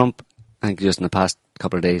 Trump, I think just in the past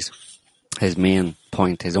couple of days, his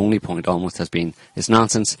only point almost has been, it's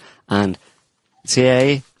nonsense, and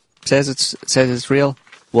CIA says it's real.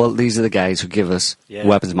 Well, these are the guys who give us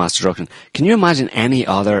weapons of mass destruction. Can you imagine any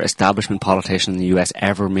other establishment politician in the US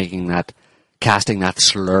ever casting that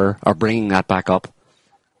slur or bringing that back up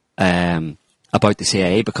about the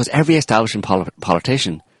CIA? Because every establishment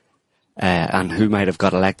politician and who might have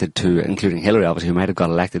got elected including Hillary, obviously, who might have got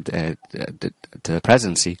elected to the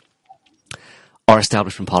presidency, are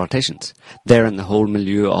establishment politicians. They're in the whole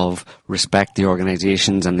milieu of respect the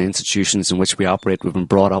organizations and the institutions in which we operate. We've been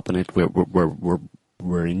brought up in it.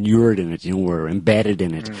 We're inured in it, we're embedded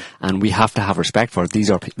in it, and we have to have respect for it. These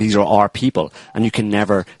are our people, and you can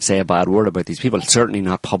never say a bad word about these people, certainly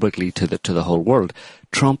not publicly to the whole world.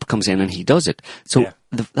 Trump comes in and he does it. So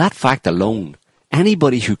that fact alone,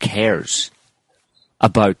 anybody who cares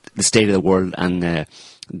about the state of the world and the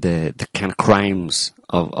kind of crimes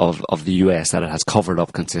of the US that it has covered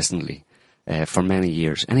up consistently for many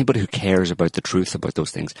years, anybody who cares about the truth about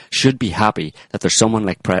those things should be happy that there's someone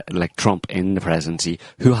like Trump in the presidency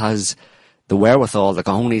who has the wherewithal, the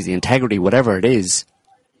cojones, the integrity, whatever it is,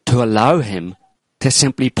 to allow him to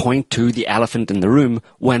simply point to the elephant in the room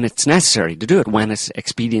when it's necessary to do it, when it's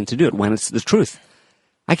expedient to do it, when it's the truth.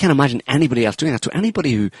 I can't imagine anybody else doing that. So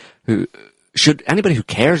anybody who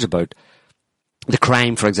cares about the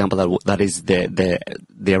crime, for example, that is the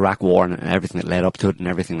Iraq War and everything that led up to it and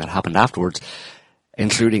everything that happened afterwards,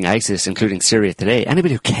 including ISIS, including Syria today,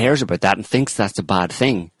 anybody who cares about that and thinks that's a bad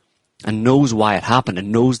thing and knows why it happened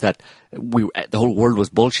and knows that the whole world was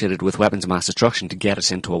bullshitted with weapons of mass destruction to get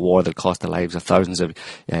us into a war that cost the lives of thousands of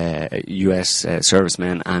US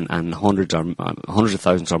servicemen and hundreds of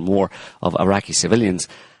thousands or more of Iraqi civilians,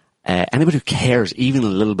 anybody who cares even a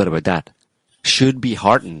little bit about that should be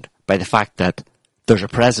heartened by the fact that there's a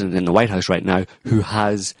president in the White House right now who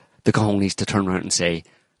has the cojones to turn around and say,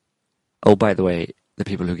 oh, by the way, the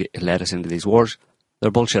people who led us into these wars,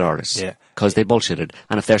 they're bullshit artists. Because they bullshitted.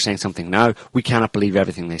 And if they're saying something now, we cannot believe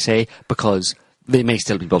everything they say because they may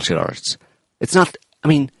still be bullshit artists. It's not,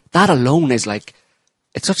 that alone is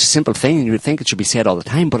it's such a simple thing and you would think it should be said all the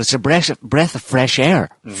time, but it's a breath of fresh air,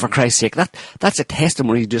 for Christ's sake. That's a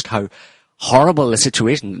testimony just how horrible the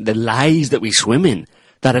situation, the lies that we swim in,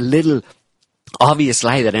 that a little obvious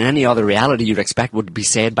lie that in any other reality you'd expect would be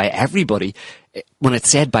said by everybody, when it's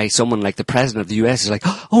said by someone like the president of the US, is like,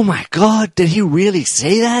 oh my God, did he really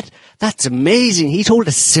say that? That's amazing. He told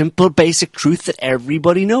a simple, basic truth that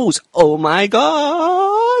everybody knows. Oh my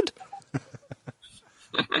God.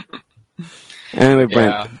 Anyway,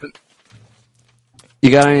 Brent,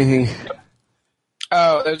 you got anything?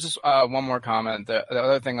 Oh, there's just one more comment. The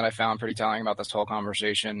other thing that I found pretty telling about this whole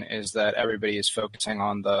conversation is that everybody is focusing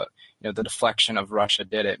on the deflection of Russia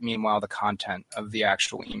did it. Meanwhile, the content of the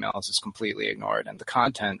actual emails is completely ignored. And the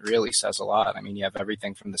content really says a lot. You have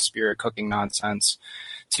everything from the spirit cooking nonsense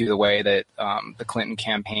to the way that the Clinton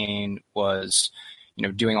campaign was,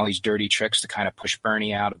 doing all these dirty tricks to kind of push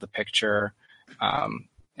Bernie out of the picture.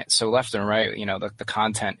 So left and right, the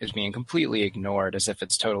content is being completely ignored as if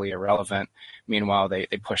it's totally irrelevant. Meanwhile, they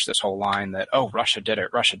push this whole line that, oh, Russia did it.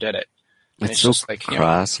 It's so just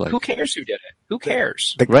crass. Who cares who did it? Who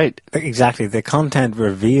cares? Right. Exactly. The content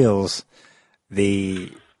reveals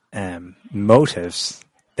the motives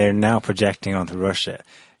they're now projecting onto Russia.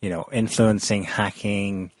 Influencing,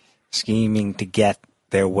 hacking, scheming to get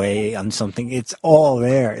their way on something. It's all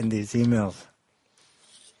there in these emails.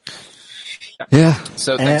 Yeah.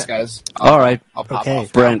 So thanks, guys. All right. I'll pop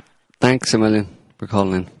off. Brent, thanks a million for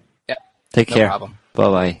calling in. Yeah. Take care. No problem.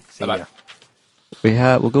 Bye-bye. Bye-bye.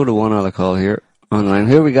 We'll go to one other call here on the line.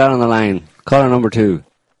 Who we got on the line? Caller number 2.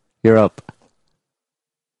 You're up.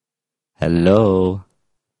 Hello.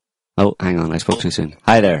 Oh, hang on. I spoke too soon.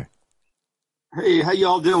 Hi there. Hey, how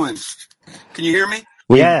y'all doing? Can you hear me?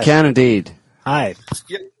 We Yes. can indeed. Hi.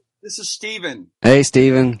 Yeah, this is Steven. Hey,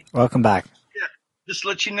 Stephen. Welcome back. Yeah, just to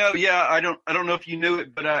let you know. Yeah, I don't know if you knew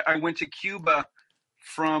it, but I went to Cuba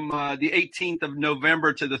from the 18th of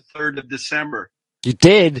November to the 3rd of December. You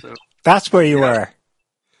did? So, That's where you were.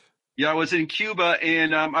 yeah, I was in Cuba,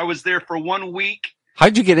 and I was there for 1 week.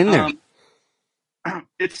 How'd you get in there?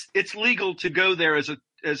 It's legal to go there as a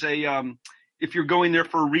if you're going there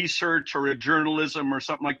for research or a journalism or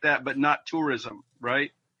something like that, but not tourism,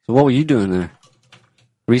 right? So what were you doing there?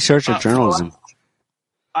 Research or journalism? Well,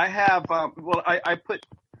 I have I put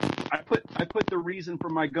the reason for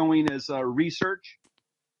my going as research,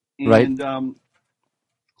 and Right.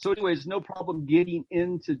 So anyways, no problem getting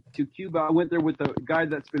into Cuba. I went there with a guy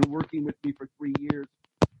that's been working with me for 3 years.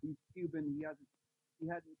 He's Cuban. He hadn't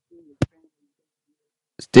seen his family.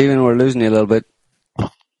 Stephen, we're losing you a little bit.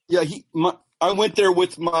 Yeah, I went there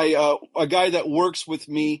with my a guy that works with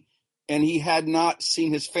me, and he had not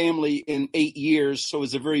seen his family in 8 years, so it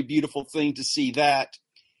was a very beautiful thing to see that.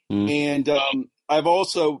 And I've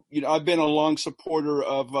also, I've been a long supporter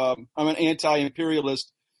of. I'm an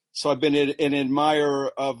anti-imperialist, so I've been an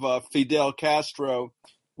admirer of Fidel Castro,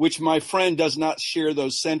 which my friend does not share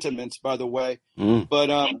those sentiments, by the way.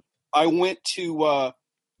 But I went to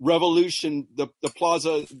Revolution, the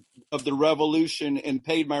Plaza of the Revolution, and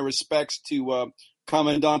paid my respects to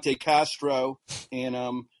Comandante Castro, and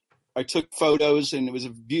I took photos, and it was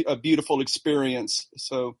a beautiful experience.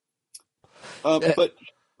 So, but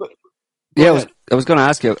yeah, I was going to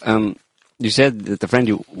ask you. You said that the friend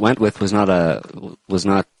you went with was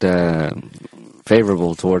not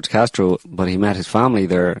favorable towards Castro, but he met his family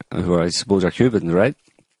there, who I suppose are Cubans, right?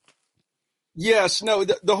 Yes, no.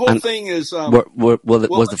 The whole thing is. Were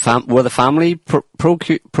the family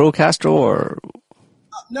pro Castro or?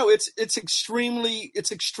 No, it's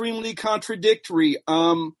extremely contradictory.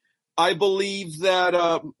 I believe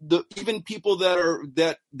that even people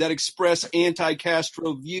that express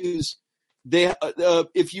anti-Castro views, they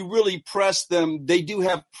if you really press them, they do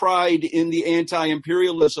have pride in the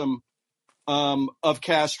anti-imperialism of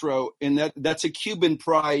Castro, and that's a Cuban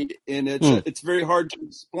pride, and it's very hard to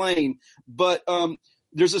explain. But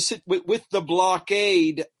there's with the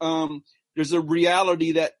blockade, there's a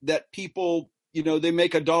reality that people, they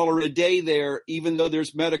make $1 a day there, even though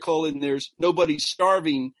there's medical and there's nobody's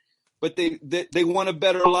starving, but they want a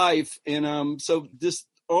better life, and so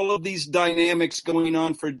all of these dynamics going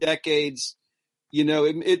on for decades,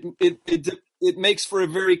 it makes for a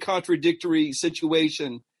very contradictory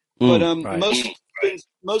situation. But right.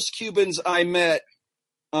 most Cubans I met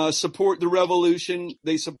support the revolution.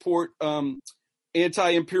 They support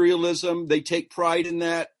anti-imperialism. They take pride in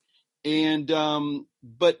that. And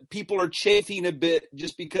but people are chafing a bit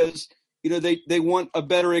just because they want a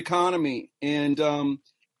better economy, and right.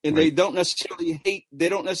 They don't necessarily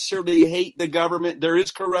hate the government. There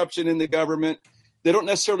is corruption in the government. They don't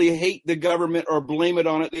necessarily hate the government or blame it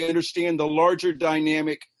on it. They understand the larger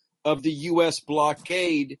dynamic of the U.S.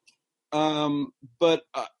 blockade. But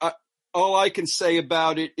all I can say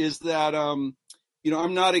about it is that, I'm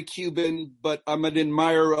not a Cuban, but I'm an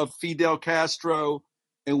admirer of Fidel Castro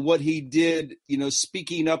and what he did,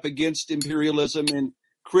 speaking up against imperialism and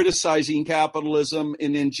criticizing capitalism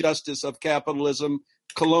and injustice of capitalism,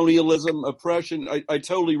 colonialism, oppression. I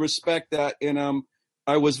totally respect that. And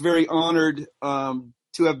I was very honored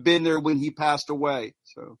to have been there when he passed away.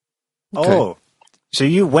 So. Okay. Oh, so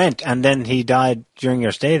you went and then he died during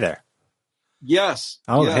your stay there? Yes.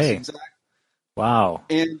 Oh, yes, hey. Exactly. Wow.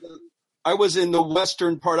 And I was in the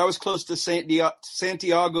western part. I was close to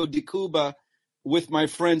Santiago de Cuba with my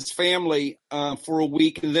friend's family for a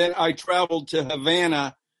week. And then I traveled to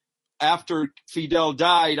Havana after Fidel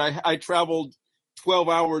died. I traveled 12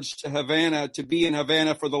 hours to Havana to be in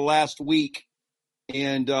Havana for the last week.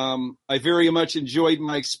 And I very much enjoyed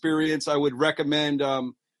my experience. I would recommend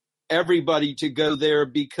everybody to go there,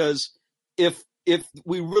 because if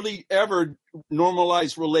we really ever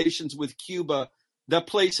normalize relations with Cuba, that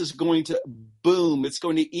place is going to boom. It's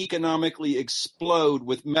going to economically explode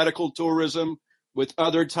with medical tourism, with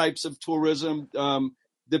other types of tourism.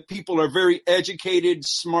 The people are very educated,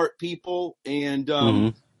 smart people, and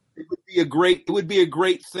it would be a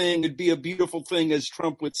great thing. It'd be a beautiful thing, as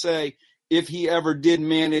Trump would say, if he ever did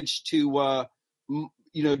manage to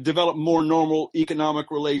develop more normal economic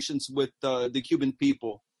relations with the Cuban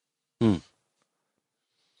people.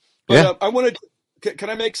 But I wanted to, can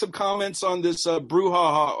I make some comments on this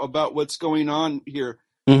brouhaha about what's going on here?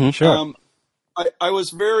 Sure. I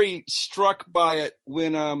was very struck by it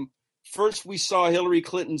when first we saw Hillary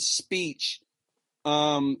Clinton's speech,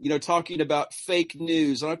 talking about fake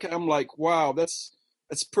news. And I'm like, wow, that's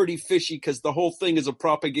pretty fishy, because the whole thing is a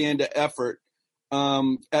propaganda effort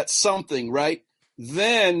at something, right?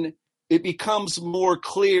 Then it becomes more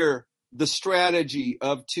clear the strategy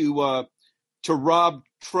of to rob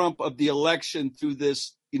Trump of the election through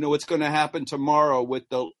this, what's going to happen tomorrow with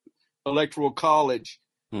the Electoral College.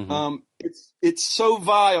 Mm-hmm. It's so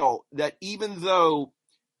vile that even though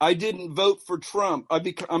I didn't vote for Trump,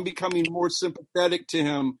 I'm becoming more sympathetic to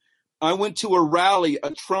him. I went to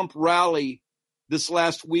a Trump rally this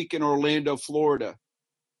last week in Orlando, Florida.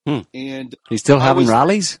 And he's still having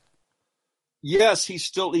rallies? Yes,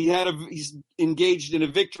 he's engaged in a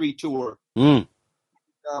victory tour.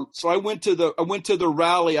 So I went to the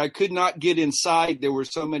rally. I could not get inside. There were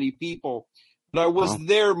so many people, but I was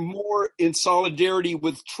there more in solidarity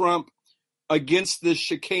with Trump against this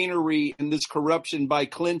chicanery and this corruption by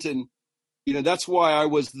Clinton. That's why I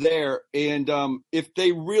was there. And if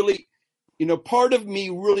they really, part of me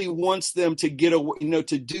really wants them to get away,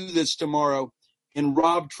 to do this tomorrow and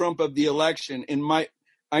rob Trump of the election. And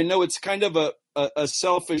I know it's kind of a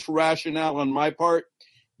selfish rationale on my part,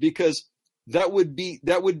 because that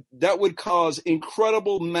would cause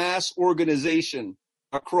incredible mass organization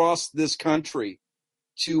across this country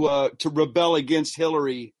to rebel against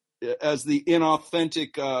Hillary as the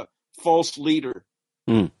inauthentic false leader.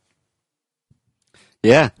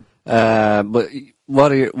 Yeah, but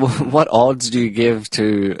what odds do you give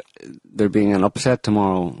to there being an upset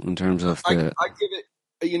tomorrow in terms of the? I give it,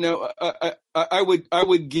 I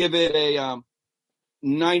would give it a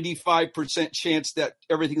 95% chance that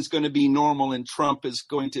everything's going to be normal and Trump is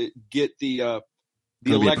going to get the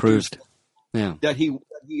electors that he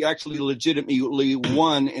actually legitimately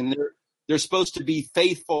won, and they're supposed to be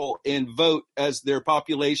faithful and vote as their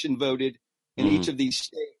population voted in each of these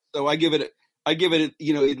states. So I give it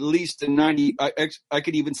at least a 90. I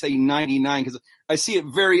could even say 99, because I see it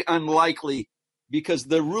very unlikely, because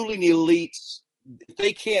the ruling elites,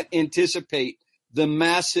 they can't anticipate the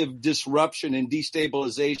massive disruption and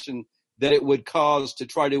destabilization that it would cause to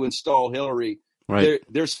try to install Hillary. Right.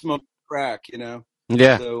 They're smoking crack,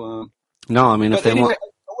 Yeah. So, no, I mean, if they want.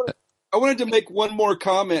 I wanted to make one more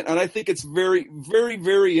comment, and I think it's very, very,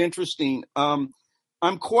 very interesting. I'm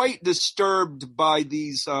quite disturbed by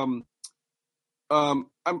these. I've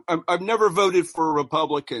never voted for a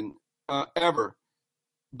Republican ever,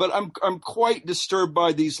 but I'm quite disturbed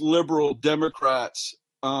by these liberal Democrats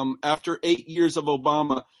after 8 years of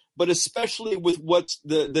Obama, but especially with what's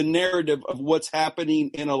the narrative of what's happening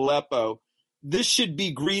in Aleppo. This should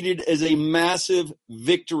be greeted as a massive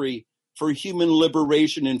victory for human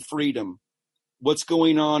liberation and freedom, what's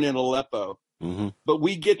going on in Aleppo. Mm-hmm. But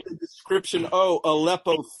we get the description,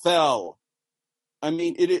 Aleppo fell. I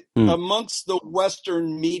mean, amongst the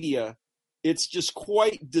Western media, it's just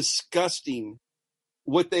quite disgusting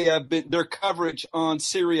what they have been, their coverage on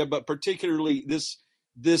Syria, but particularly this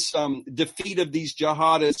defeat of these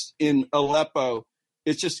jihadists in Aleppo.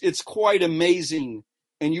 It's quite amazing.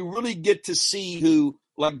 And you really get to see who,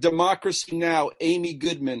 like Democracy Now!, Amy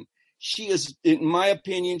Goodman, she is, in my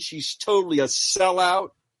opinion, she's totally a sellout.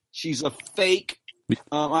 She's a fake.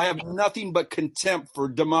 I have nothing but contempt for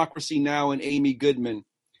Democracy Now! And Amy Goodman.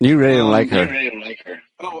 You really don't like her.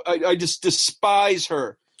 Oh, I just despise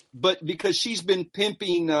her. But because she's been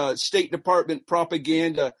pimping State Department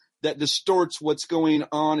propaganda that distorts what's going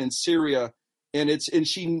on in Syria, and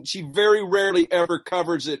she very rarely ever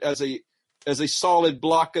covers it as a solid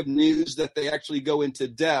block of news that they actually go into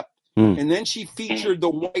depth. And then she featured the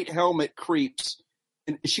white helmet creeps,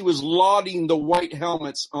 and she was lauding the white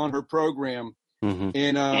helmets on her program. Mm-hmm.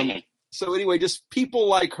 And so anyway, just people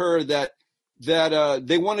like her that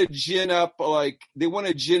they want to gin up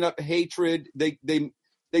hatred.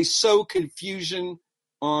 They sow confusion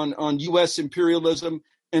on U.S. imperialism,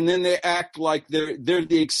 and then they act like they're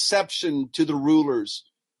the exception to the rulers.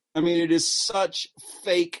 I mean, it is such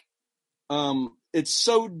fake. It's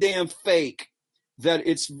so damn fake that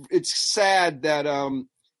it's sad that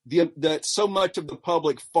that so much of the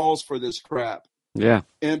public falls for this crap. Yeah,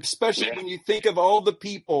 and especially when you think of all the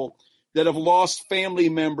people that have lost family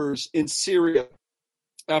members in Syria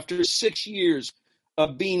after 6 years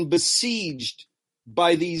of being besieged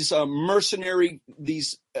by these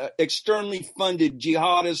externally funded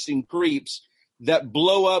jihadists and creeps that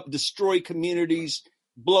blow up, destroy communities,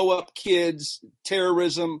 blow up kids,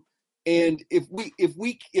 terrorism. And if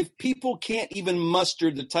people can't even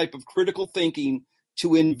muster the type of critical thinking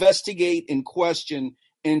to investigate and question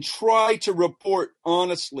and try to report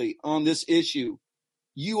honestly on this issue,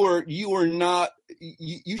 you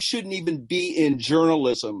shouldn't even be in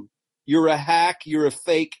journalism. You're a hack, you're a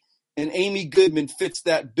fake, and Amy Goodman fits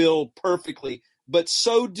that bill perfectly. But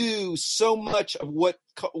so do so much of what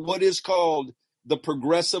is called the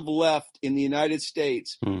progressive left in the United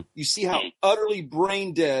States. You see how utterly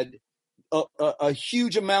brain dead a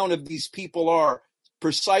huge amount of these people are,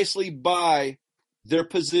 precisely by their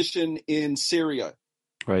position in Syria.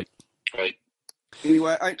 Right.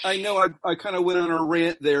 Anyway, I know I kind of went on a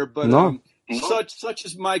rant there, but such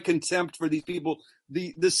is my contempt for these people.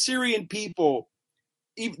 The Syrian people,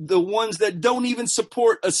 the ones that don't even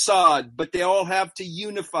support Assad, but they all have to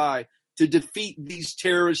unify to defeat these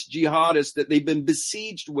terrorist jihadists that they've been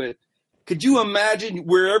besieged with. Could you imagine,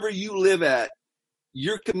 wherever you live at,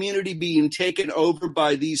 your community being taken over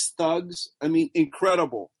by these thugs? I mean,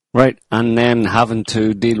 incredible. Right, and then having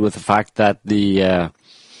to deal with the fact that the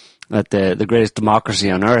greatest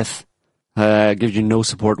democracy on earth gives you no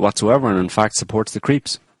support whatsoever, and in fact supports the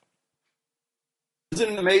creeps.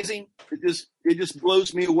 Isn't it amazing? It just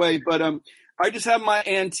blows me away. But I just have my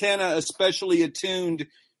antenna especially attuned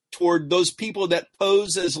toward those people that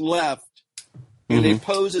pose as left, and they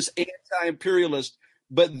pose as anti-imperialist.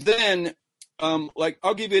 But then, like,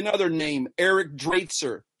 I'll give you another name, Eric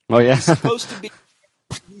Draitser. Oh yeah, he's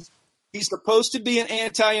supposed to be an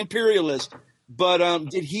anti-imperialist. But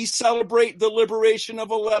did he celebrate the liberation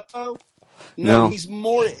of Aleppo? No, he's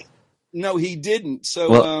more. No, he didn't.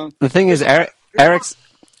 So the thing is, Eric's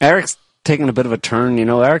taking a bit of a turn. You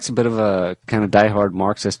know, Eric's a bit of a kind of diehard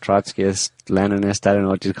Marxist, Trotskyist, Leninist. I don't know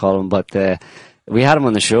what you call him, but we had him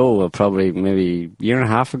on the show probably maybe a year and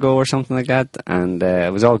a half ago or something like that, and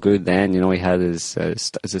it was all good then. You know, he had his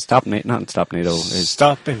Stop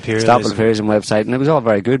Imperialism website, and it was all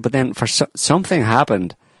very good. But then something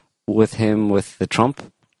happened with him with the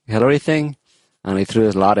Trump Hillary thing, and he threw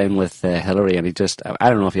his lot in with Hillary, and he just, I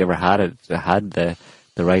don't know if he ever had the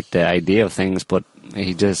right idea of things, but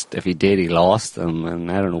he just, if he did, he lost them,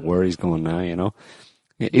 and I don't know where he's going now, you know.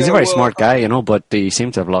 He's a very smart guy, you know, but he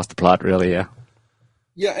seems to have lost the plot, really, yeah.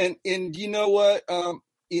 Yeah, and you know what, and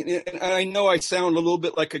I know I sound a little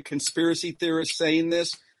bit like a conspiracy theorist saying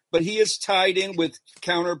this, but he is tied in with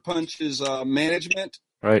Counterpunch's management.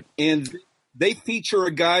 Right. And they feature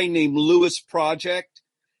a guy named Lewis Project,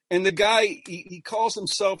 and the guy, he calls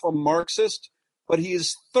himself a Marxist, but he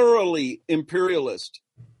is thoroughly imperialist.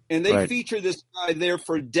 And they feature this guy there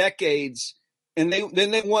for decades, and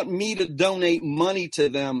they want me to donate money to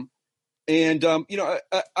them. And, you know,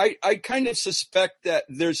 I kind of suspect that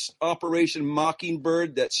there's Operation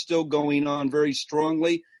Mockingbird that's still going on very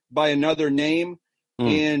strongly by another name.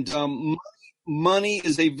 And money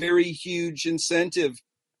is a very huge incentive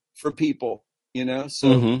for people, you know,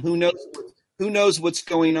 so who knows what's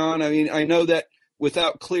going on. I mean, I know that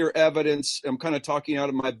without clear evidence, I'm kind of talking out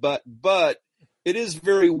of my butt, but it is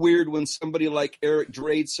very weird when somebody like Eric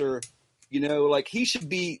Draitser, you know, like he should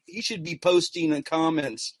be posting in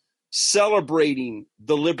comments celebrating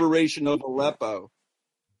the liberation of Aleppo,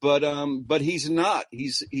 but he's not.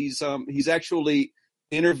 He's actually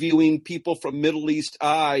interviewing people from Middle East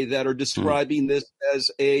Eye that are describing this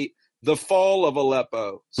as the fall of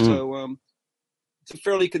Aleppo. So it's a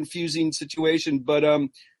fairly confusing situation, but I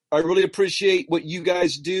really appreciate what you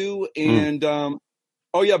guys do. And oh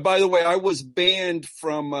yeah, by the way, I was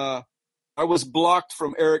blocked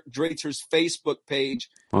from Eric Draitser's Facebook page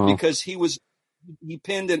because he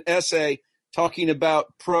penned an essay talking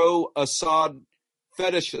about pro-Assad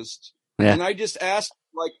fetishists. Yeah. And I just asked,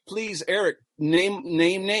 like, please, Eric, name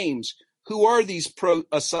names. Who are these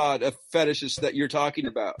pro-Assad fetishists that you're talking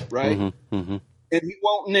about, right? And he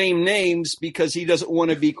won't name names because he doesn't want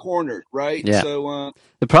to be cornered, right? Yeah. So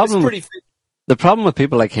the problem with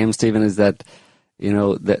people like him, Stephen, is that, you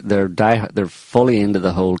know, they're fully into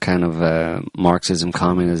the whole kind of Marxism,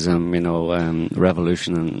 communism, you know,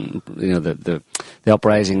 revolution, and, you know, the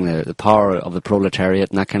uprising, the power of the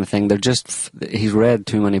proletariat and that kind of thing. He's read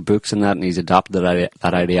too many books on that, and he's adopted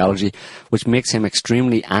that ideology, which makes him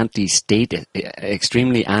extremely anti-state,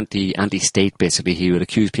 anti-state. Basically, he would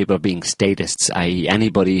accuse people of being statists, i.e.,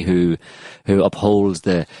 anybody who upholds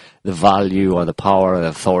the value or the power or the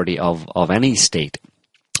authority of any state.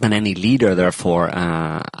 And any leader, therefore,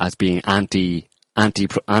 as being anti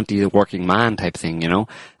the working man type thing, you know.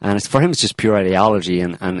 And for him, it's just pure ideology,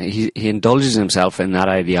 and he indulges himself in that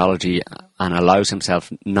ideology and allows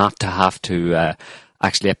himself not to have to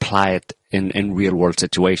actually apply it in real world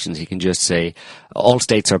situations. He can just say all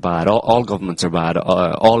states are bad, all governments are bad,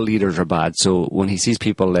 all leaders are bad. So when he sees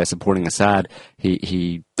people supporting Assad,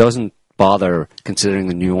 he doesn't bother considering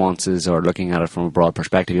the nuances or looking at it from a broad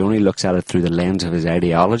perspective. He only looks at it through the lens of his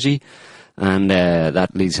ideology, and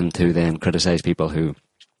that leads him to then criticize people who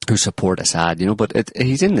who support Assad, but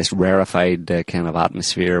he's in this rarefied kind of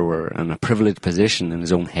atmosphere where, in a privileged position in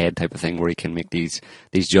his own head type of thing, where he can make these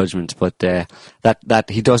judgments. But that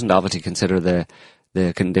he doesn't obviously consider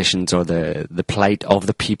the conditions or the plight of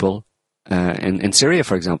the people in Syria,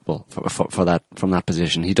 for example, for that, from that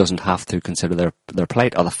position. He doesn't have to consider their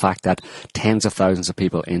plight, or the fact that tens of thousands of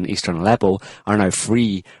people in eastern Aleppo are now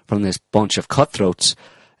free from this bunch of cutthroats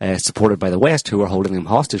supported by the West who are holding them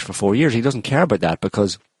hostage for 4 years. He doesn't care about that,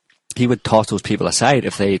 because he would toss those people aside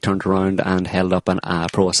if they turned around and held up a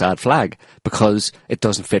pro-Assad flag, because it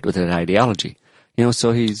doesn't fit with his ideology.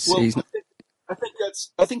 So he's.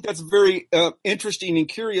 I think that's very interesting and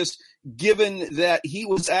curious, given that he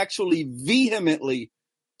was actually vehemently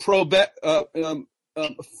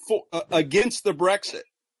against the Brexit.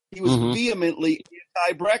 He was vehemently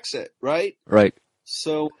anti-Brexit, right? Right.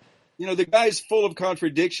 So, the guy's full of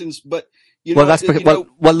contradictions, but on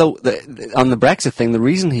the Brexit thing, the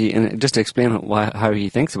reason just to explain how he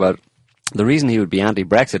thinks about it, the reason he would be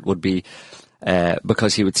anti-Brexit would be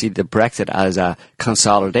because he would see the Brexit as a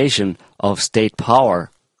consolidation of state power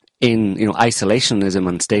in, isolationism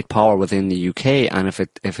and state power within the UK. And if the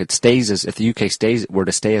UK were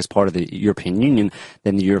to stay as part of the European Union,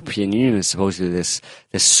 then the European Union is supposedly this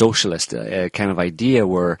socialist kind of idea,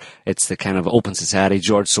 where it's the kind of open society,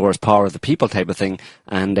 George Soros, power of the people type of thing.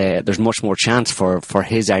 And there's much more chance for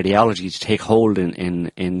his ideology to take hold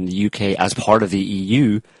in the UK as part of the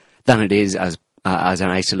EU than it is as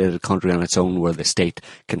an isolated country on its own, where the state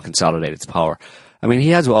can consolidate its power. I mean, he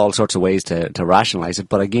has all sorts of ways to rationalize it,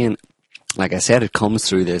 but again, like I said, it comes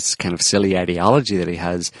through this kind of silly ideology that he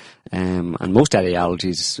has, and most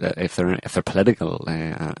ideologies, if they're political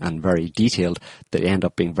and very detailed, they end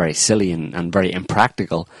up being very silly and very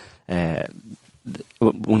impractical.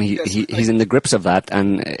 When he's in the grips of that,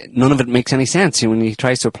 and none of it makes any sense. When he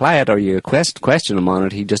tries to apply it, or you question him on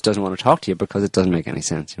it, he just doesn't want to talk to you because it doesn't make any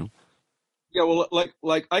sense. Yeah, well,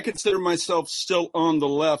 like I consider myself still on the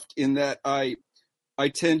left, in that I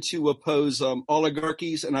tend to oppose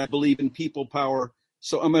oligarchies, and I believe in people power.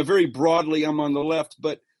 So I'm I'm on the left,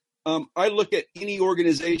 but I look at any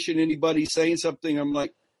organization, anybody saying something, I'm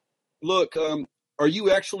like, look, are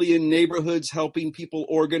you actually in neighborhoods helping people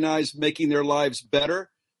organize, making their lives better?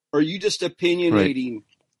 Or are you just opinionating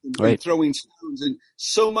and throwing stones? And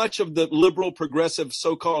so much of the liberal, progressive,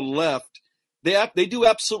 so-called left, they do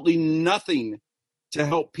absolutely nothing to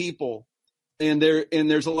help people, and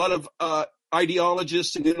there's a lot of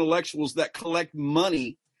ideologists and intellectuals that collect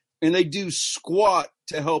money, and they do squat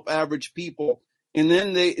to help average people, and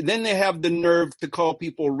then they have the nerve to call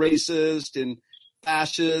people racist and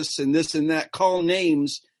fascists and this and that, call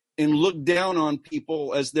names and look down on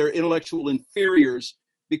people as their intellectual inferiors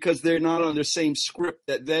because they're not on the same script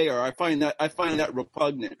that they are. I find that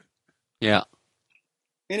repugnant. Yeah.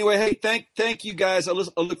 Anyway, hey, thank you guys. I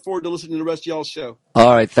look forward to listening to the rest of y'all's show.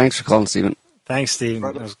 All right. Thanks for calling, Stephen. Thanks, Stephen.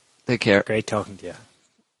 Right. Take care. Great talking to you.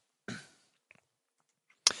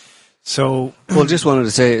 So, well, just wanted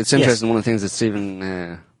to say it's interesting. Yes. One of the things that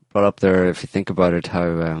Stephen brought up there, if you think about it,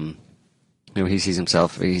 how he sees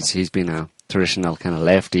himself. He's been a traditional kind of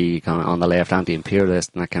lefty, kind of on the left,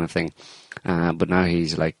 anti-imperialist and that kind of thing. But now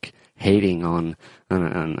he's like hating on,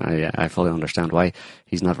 and I fully understand why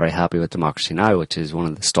he's not very happy with Democracy Now!, which is one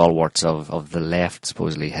of the stalwarts of the left,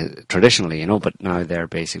 supposedly, traditionally, but now they're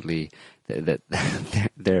basically,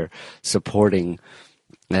 they're supporting,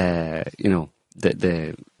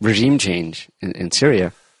 the regime change in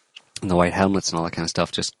Syria, and the white helmets and all that kind of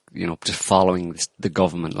stuff, just following the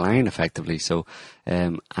government line effectively. So,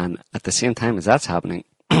 and at the same time as that's happening,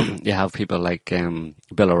 you have people like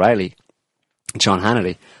Bill O'Reilly and Sean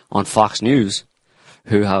Hannity on Fox News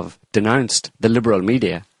who have denounced the liberal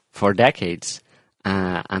media for decades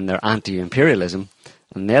and their anti-imperialism,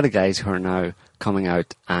 and they're the guys who are now coming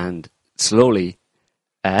out and slowly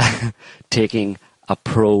taking a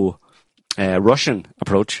pro-Russian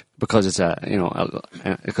approach, because it's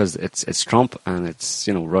because it's Trump, and it's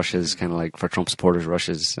Russia's kind of like, for Trump supporters,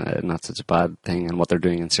 Russia's not such a bad thing, and what they're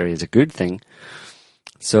doing in Syria is a good thing.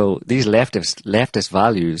 So these leftist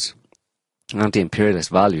values, anti-imperialist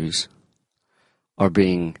values, are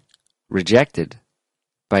being rejected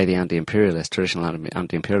by the traditional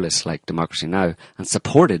anti-imperialists like Democracy Now!, and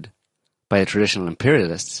supported by the traditional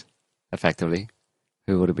imperialists, effectively,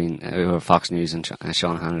 who are Fox News and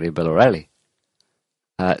Sean Hannity, Bill O'Reilly.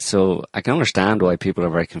 So I can understand why people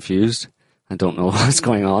are very confused and don't know what's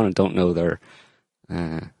going on, and don't know are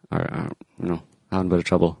having a bit of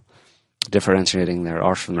trouble differentiating their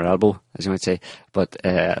arse from their elbow, as you might say. But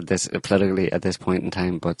politically at this point in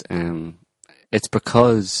time, it's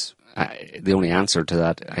because the only answer to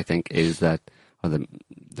that, I think, is that, or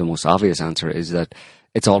the most obvious answer is that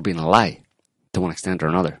it's all been a lie to one extent or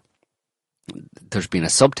another. There's been a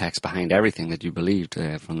subtext behind everything that you believed,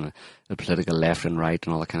 from the political left and right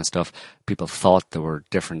and all that kind of stuff. People thought there were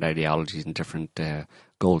different ideologies and different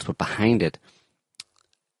goals, but behind it,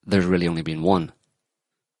 there's really only been one.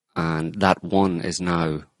 And that one is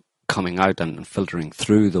now coming out and filtering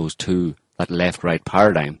through those two, that left-right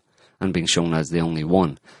paradigm, and being shown as the only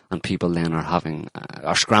one. And people then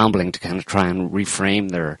are scrambling to kind of try and reframe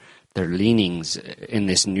their leanings in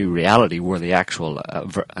this new reality where the actual,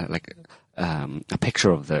 a picture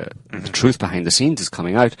of the truth behind the scenes is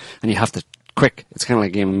coming out, and you have to it's kind of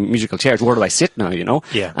like a game of musical chairs. Where do I sit now,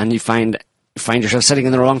 Yeah. And you find yourself sitting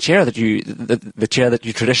in the wrong chair, the chair that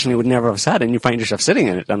you traditionally would never have sat in. You find yourself sitting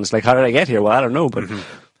in it, and it's like, how did I get here? Well, I don't know, but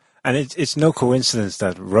and it's no coincidence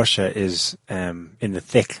that Russia is in the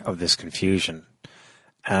thick of this confusion.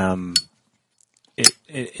 In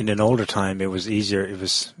an older time, it was easier. It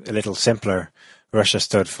was a little simpler. Russia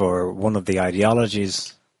stood for one of the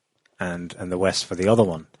ideologies, and the West for the other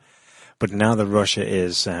one. But now that Russia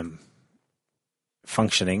is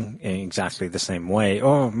functioning in exactly the same way,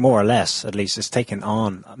 or more or less, at least, it's taken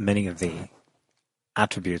on many of the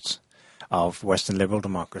attributes of Western liberal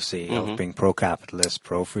democracy, of being pro-capitalist,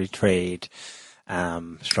 pro-free trade,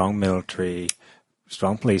 strong military,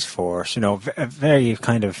 strong police force, very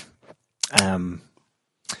kind of...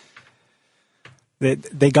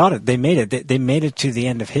 They got it. They made it. They made it to the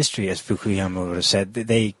end of history, as Fukuyama would have said.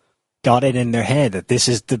 They got it in their head that this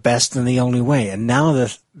is the best and the only way. And now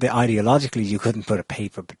that ideologically you couldn't put a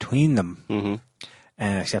paper between them,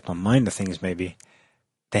 except on minor things maybe,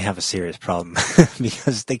 they have a serious problem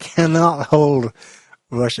because they cannot hold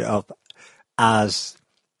Russia up as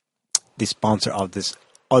the sponsor of this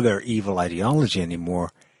other evil ideology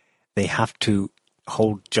anymore. They have to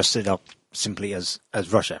hold just it up simply as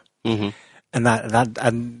Russia. And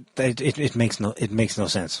it makes no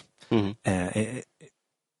sense.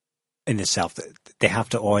 In itself, they have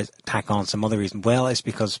to always tack on some other reason. Well, it's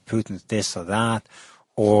because Putin's this or that,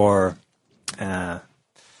 or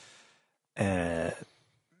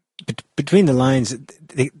between the lines,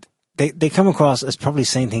 they come across as probably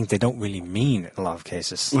saying things they don't really mean in a lot of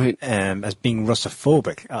cases, right. As being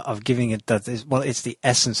Russophobic, of giving it that it's the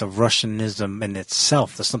essence of Russianism in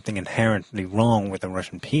itself. There's something inherently wrong with the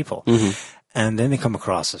Russian people, and then they come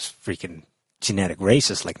across as freaking genetic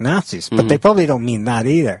racists like Nazis, but they probably don't mean that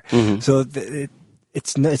either. So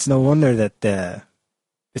it's no wonder that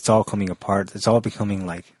it's all coming apart. It's all becoming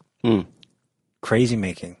like crazy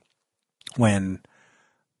making when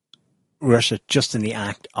Russia, just in the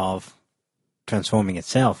act of transforming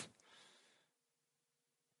itself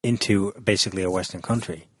into basically a Western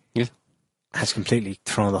country, has completely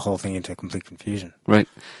thrown the whole thing into complete confusion. Right.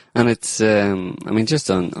 And it's,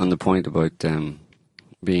 just on the point about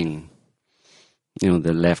being,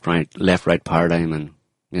 the left-right paradigm,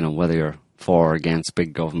 and, whether you're for or against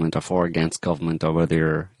big government or for or against government, or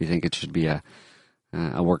whether you think it should be a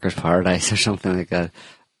workers' paradise or something like that.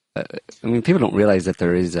 People don't realize that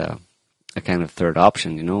there is a kind of third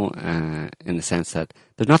option, in the sense that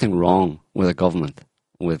there's nothing wrong with a government,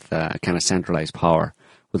 with a kind of centralized power,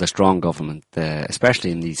 with a strong government,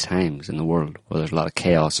 especially in these times in the world where there's a lot of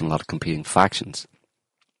chaos and a lot of competing factions.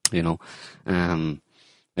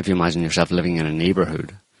 If you imagine yourself living in a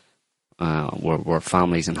neighborhood where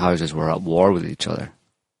families and houses were at war with each other,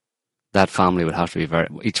 each family would have to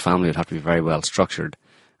be very well structured,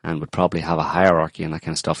 and would probably have a hierarchy and that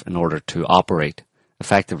kind of stuff in order to operate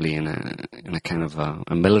effectively in a kind of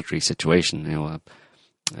a military situation,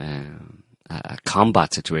 a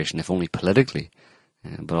combat situation, if only politically,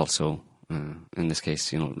 but also in this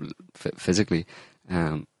case, physically.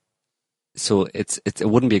 So it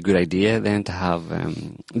wouldn't be a good idea then to have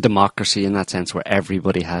democracy in that sense, where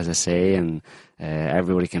everybody has a say and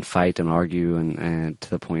everybody can fight and argue and to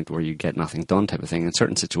the point where you get nothing done type of thing. In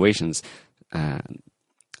certain situations,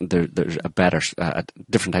 there's a better,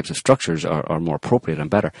 different types of structures are more appropriate and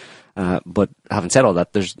better. But having said all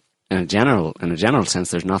that, there's in a general sense,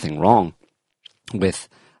 there's nothing wrong with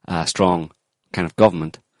a strong kind of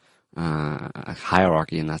government, a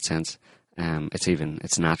hierarchy in that sense.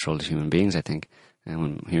 It's natural to human beings, I think. And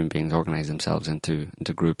when human beings organize themselves into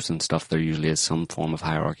groups and stuff, there usually is some form of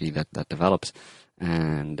hierarchy that develops.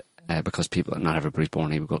 And because not everybody's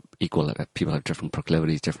born equal, people have different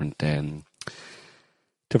proclivities, different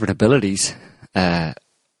abilities.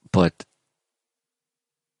 But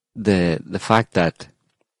the fact that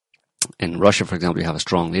in Russia, for example, you have a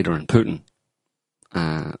strong leader in Putin.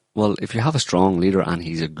 Well, if you have a strong leader and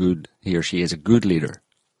he or she is a good leader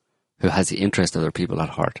who has the interest of their people at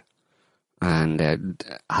heart, and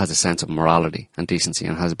has a sense of morality and decency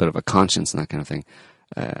and has a bit of a conscience and that kind of thing,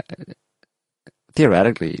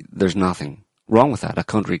 theoretically, there's nothing wrong with that. A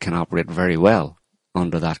country can operate very well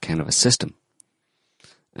under that kind of a system.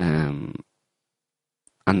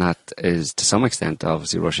 And that is, to some extent,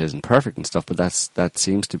 obviously Russia isn't perfect and stuff, but that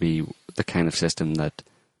seems to be the kind of system that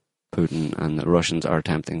Putin and the Russians are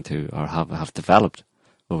attempting to, or have developed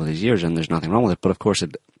over these years, and there's nothing wrong with it. But of course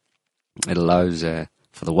it allows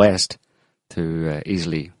for the West to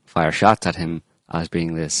easily fire shots at him as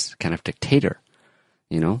being this kind of dictator,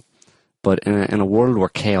 you know. But in a world where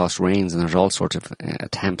chaos reigns and there's all sorts of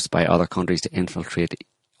attempts by other countries to infiltrate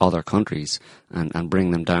other countries and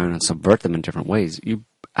bring them down and subvert them in different ways, you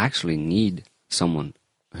actually need someone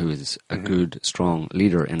who is a good, strong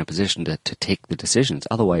leader in a position to take the decisions.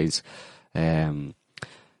 Otherwise,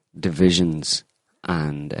 divisions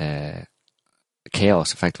and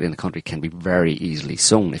chaos effectively in the country can be very easily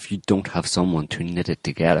sown if you don't have someone to knit it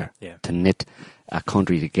together, to knit a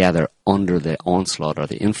country together under the onslaught or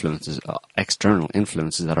the influences, external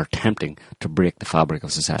influences that are attempting to break the fabric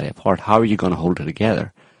of society apart. How are you going to hold it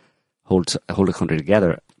together, hold a country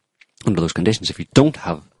together under those conditions if you don't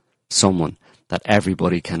have someone that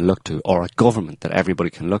everybody can look to, or a government that everybody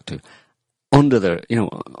can look to, under the, you know,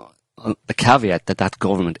 the caveat that that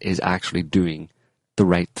government is actually doing the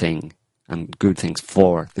right thing and good things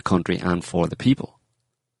for the country and for the people.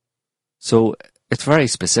 So it's very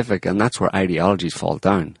specific, and that's where ideologies fall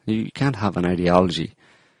down. You can't have an ideology,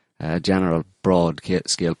 general,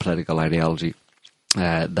 broad-scale political ideology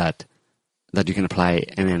that you can apply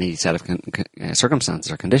in any set of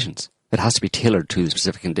circumstances or conditions. It has to be tailored to the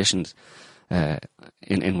specific conditions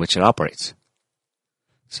in which it operates.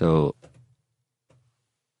 So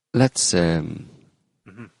let's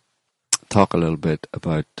talk a little bit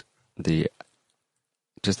about the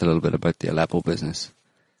Aleppo business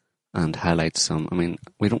and highlight some. I mean,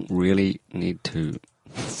 we don't really need to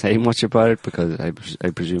say much about it because I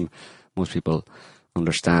presume most people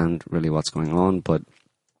understand really what's going on, but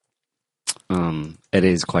it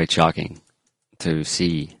is quite shocking to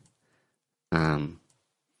see the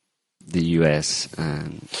US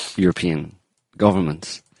and European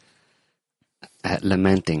governments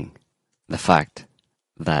lamenting the fact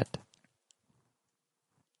that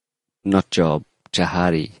nutjob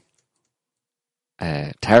jihadi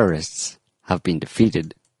terrorists have been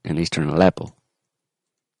defeated in eastern Aleppo.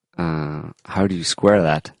 How do you square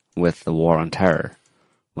that with the war on terror?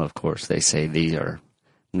 Well, of course, they say these are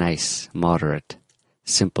nice, moderate,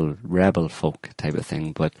 simple rebel folk type of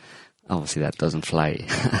thing, but obviously that doesn't fly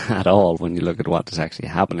at all when you look at what is actually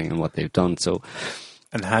happening and what they've done. So,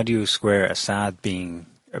 and how do you square Assad being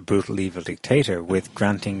a brutal, evil dictator with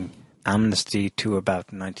granting amnesty to about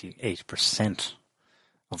 98%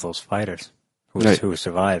 of those fighters who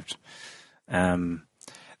survived?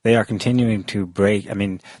 They are continuing to break. I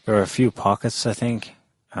mean, there are a few pockets, I think.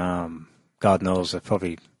 God knows that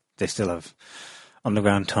probably they still have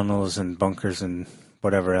underground tunnels and bunkers and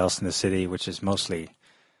whatever else in the city, which is mostly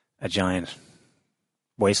a giant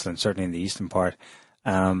wasteland, certainly in the eastern part.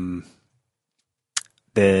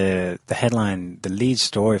 The headline, the lead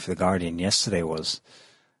story for The Guardian yesterday was,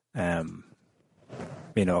 kind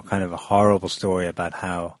of a horrible story about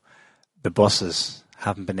how the buses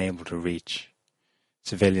haven't been able to reach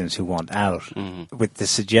civilians who want out, with the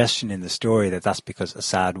suggestion in the story that that's because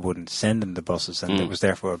Assad wouldn't send them the buses and it was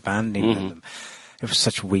therefore abandoning them. It was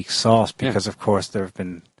such weak sauce because, of course, there have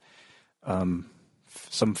been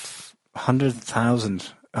some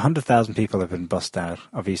 100,000 people have been bussed out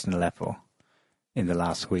of eastern Aleppo in the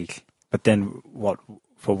last week. But then,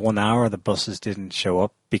 for 1 hour, the buses didn't show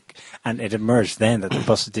up, and it emerged then that the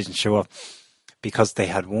buses didn't show up because they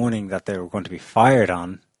had warning that they were going to be fired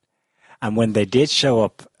on. And when they did show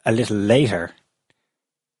up a little later,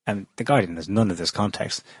 and The Guardian has none of this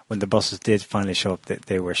context, when the buses did finally show up,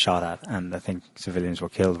 they were shot at, and I think civilians were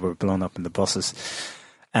killed, were blown up in the buses.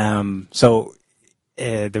 So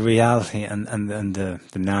the reality and the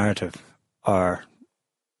narrative are,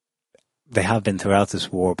 they have been throughout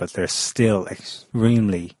this war, but they're still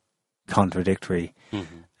extremely contradictory.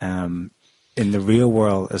 In the real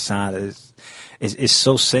world, Assad is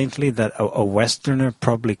so saintly that a Westerner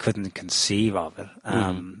probably couldn't conceive of it.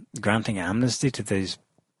 Granting amnesty to these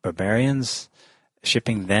barbarians,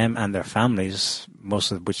 shipping them and their families,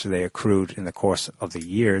 most of which they accrued in the course of the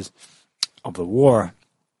years of the war,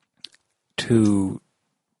 to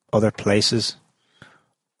other places,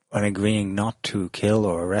 and agreeing not to kill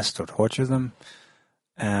or arrest or torture them.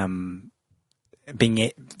 The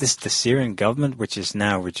Syrian government, which is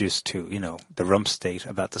now reduced to, the rump state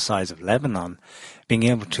about the size of Lebanon, being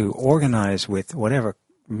able to organize with whatever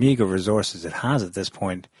meager resources it has at this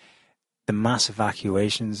point, the mass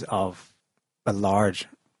evacuations of a large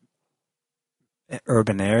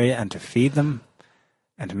urban area and to feed them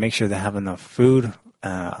and to make sure they have enough food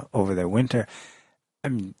over their winter. I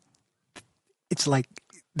mean, it's like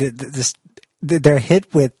they're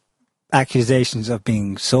hit with accusations of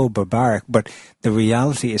being so barbaric, but the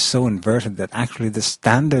reality is so inverted that actually the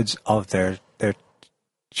standards of their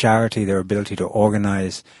charity, their ability to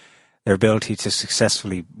organize, their ability to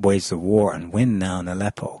successfully wage the war and win now in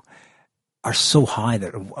Aleppo are so high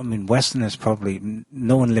that, I mean, Westerners probably,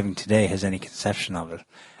 no one living today has any conception of it.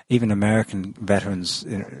 Even American veterans,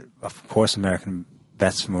 of course American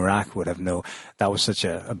vets from Iraq would have known that was such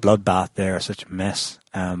a bloodbath there, such a mess.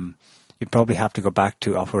 You'd probably have to go back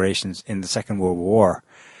to operations in the Second World War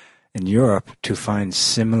in Europe to find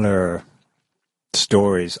similar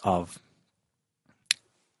stories of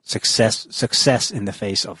success in the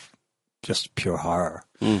face of just pure horror.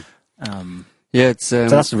 It's so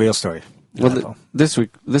that's the real story. Well, this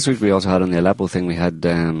week we also had on the Aleppo thing. We had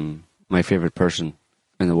my favorite person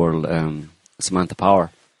in the world, Samantha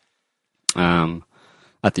Power,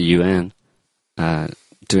 at the UN,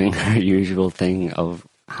 doing her usual thing of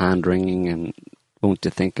hand wringing and won't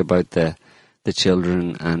you think about the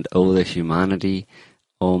children and the humanity.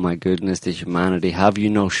 Oh my goodness, the humanity. Have you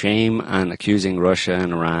no shame? And accusing Russia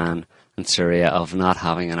and Iran and Syria of not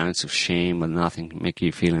having an ounce of shame, will nothing make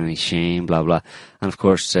you feel any shame, blah, blah. And of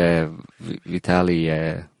course, Vitaly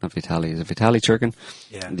Churkin,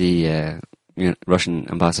 the Russian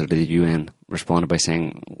ambassador to the UN, responded by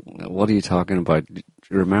saying, what are you talking about?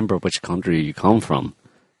 Remember which country you come from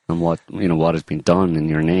and what has been done in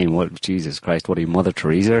your name. What, Jesus Christ, what are you, Mother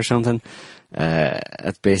Teresa or something?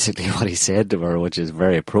 That's basically what he said to her, which is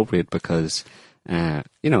very appropriate because, I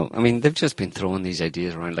mean, they've just been throwing these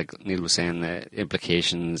ideas around, like Neil was saying, the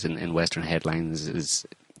implications in Western headlines is,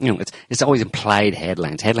 it's always implied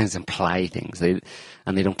headlines. Headlines imply things, they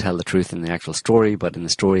don't tell the truth in the actual story, but in the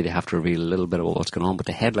story they have to reveal a little bit about what's going on. But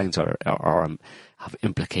the headlines have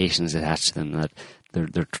implications attached to them, that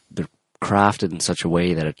they're crafted in such a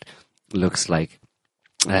way that it looks like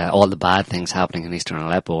all the bad things happening in eastern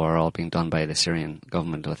Aleppo are all being done by the Syrian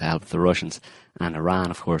government with the help of the Russians, and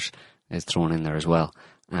Iran, of course, is thrown in there as well.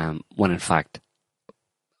 When in fact,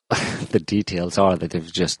 the details are that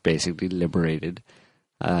they've just basically liberated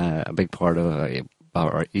a big part of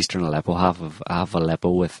our eastern Aleppo, half of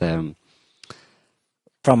Aleppo, with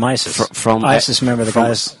from ISIS. From ISIS, remember the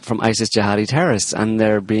guys from ISIS jihadi terrorists, and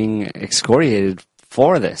they're being excoriated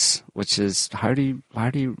for this, which is how do you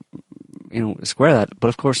square that? But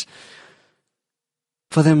of course,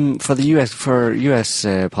 for US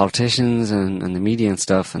politicians and the media and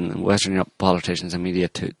stuff, and Western politicians and media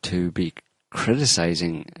to be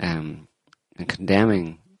criticizing and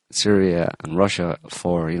condemning Syria and Russia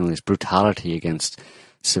for this brutality against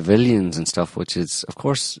civilians and stuff, which is, of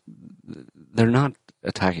course, they're not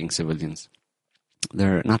attacking civilians.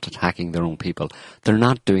 They're not attacking their own people. They're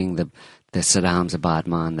not doing the Saddam's a bad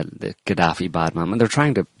man, the Gaddafi bad man. And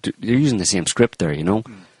they're using the same script there,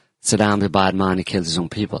 Saddam's a bad man, he kills his own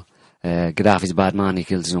people. Gaddafi's a bad man, he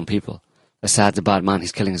kills his own people. Assad's a bad man,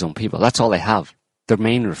 he's killing his own people. That's all they have. Their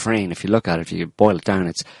main refrain, if you look at it, if you boil it down,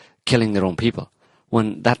 it's killing their own people.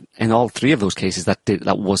 When that, in all three of those cases, that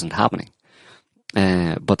wasn't happening.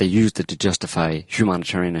 But they used it to justify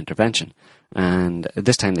humanitarian intervention. And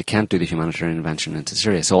this time they can't do the humanitarian intervention into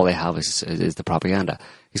Syria, so all they have is the propaganda.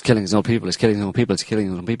 He's killing his own people, he's killing his own people, he's killing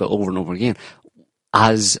his own people over and over again.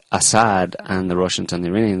 As Assad and the Russians and the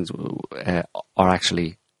Iranians are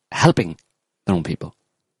actually helping their own people.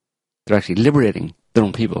 They're actually liberating their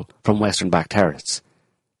own people from Western-backed terrorists.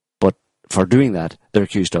 But for doing that, they're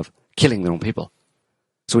accused of killing their own people.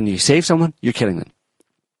 So when you save someone, you're killing them.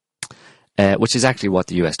 Which is actually what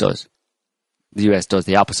the US does. The US does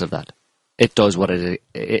the opposite of that. It does what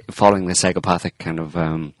following the psychopathic kind of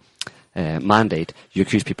mandate, you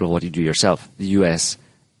accuse people of what you do yourself. The US,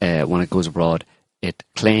 when it goes abroad, it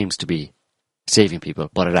claims to be saving people,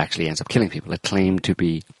 but it actually ends up killing people. It claimed that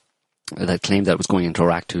it was going into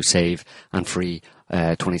Iraq to save and free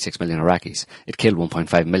 26 million Iraqis. It killed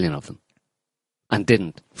 1.5 million of them, and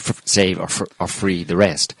didn't save or free the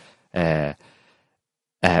rest.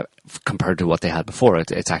 Compared to what they had before,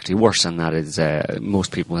 it's actually worse, and that is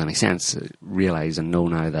most people with any sense realize and know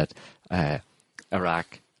now that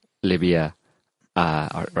Iraq and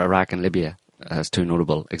Libya, as two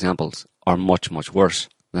notable examples, are much, much worse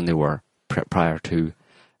than they were prior to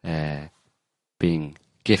being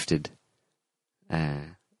gifted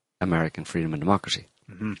American freedom and democracy.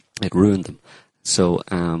 Mm-hmm. It ruined them. So,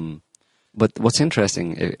 but what's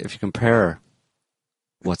interesting, if you compare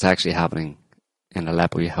what's actually happening in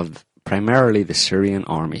Aleppo, you have primarily the Syrian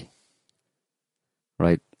army,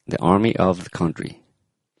 right? The army of the country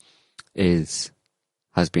has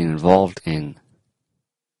been involved in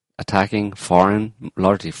attacking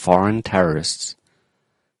largely foreign terrorists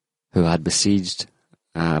who had besieged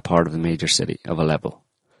part of the major city of Aleppo.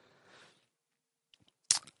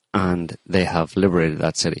 And they have liberated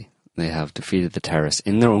that city. They have defeated the terrorists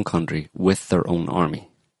in their own country with their own army.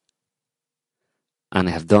 And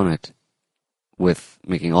they have done it with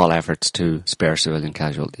making all efforts to spare civilian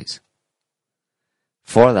casualties.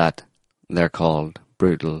 For that, they're called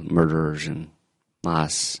brutal murderers and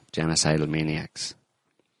mass genocidal maniacs.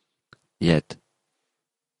 Yet,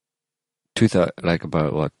 12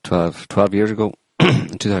 years ago,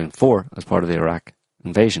 in 2004, as part of the Iraq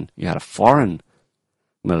invasion, you had a foreign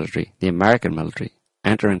military, the American military,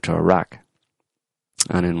 enter into Iraq.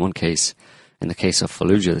 And in one case, in the case of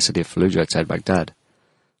Fallujah, the city of Fallujah outside Baghdad,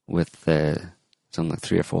 with something like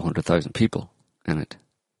 300,000 or 400,000 people in it,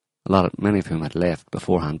 many of whom had left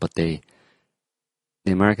beforehand, but the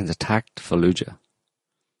Americans attacked Fallujah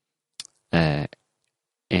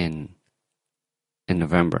in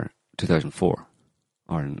November 2004,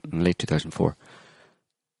 or in late 2004.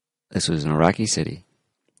 This was an Iraqi city,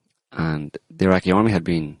 and the Iraqi army had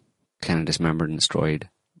been kind of dismembered and destroyed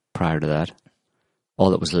prior to that. All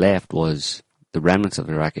that was left was the remnants of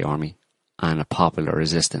the Iraqi army and a popular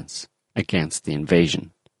resistance against the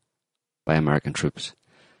invasion by American troops.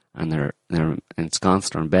 And they're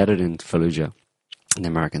ensconced or embedded in Fallujah, and the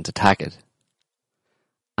Americans attack it.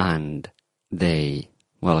 And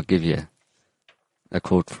I'll give you a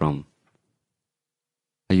quote from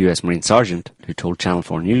a US Marine sergeant who told Channel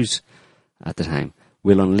 4 News at the time,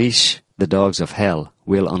 "We'll unleash the dogs of hell.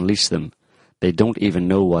 We'll unleash them. They don't even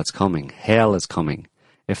know what's coming. Hell is coming.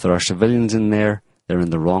 If there are civilians in there, they're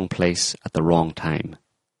in the wrong place at the wrong time."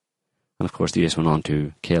 And of course the US went on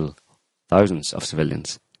to kill thousands of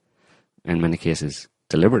civilians, in many cases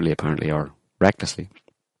deliberately apparently, or recklessly,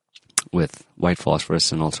 with white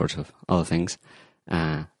phosphorus and all sorts of other things,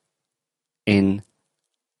 in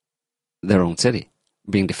their own city,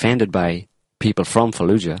 being defended by people from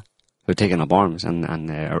Fallujah who had taken up arms and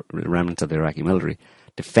remnants of the Iraqi military,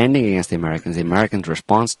 defending against the Americans. The Americans'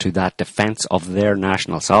 response to that defense of their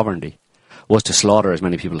national sovereignty was to slaughter as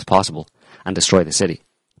many people as possible and destroy the city.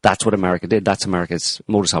 That's what America did. That's America's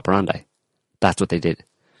modus operandi. That's what they did.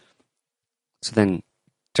 So then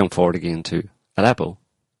jump forward again to Aleppo,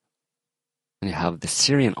 and you have the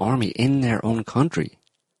Syrian army in their own country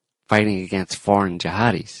fighting against foreign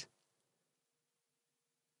jihadis,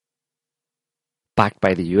 backed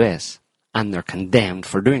by the US, and they're condemned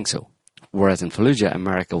for doing so. Whereas in Fallujah,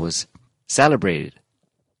 America was celebrated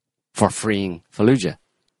for freeing Fallujah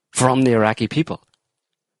from the Iraqi people.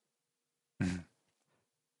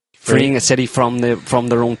 Freeing a city from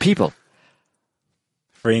their own people.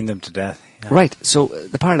 Freeing them to death. Yeah. Right. So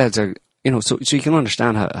the parallels are, so you can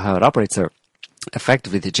understand how it operates there.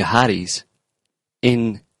 Effectively, the jihadis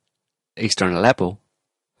in eastern Aleppo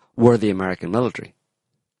were the American military.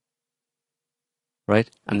 Right?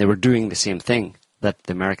 And they were doing the same thing that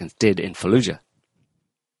the Americans did in Fallujah.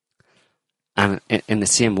 And in the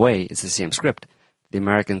same way, it's the same script. The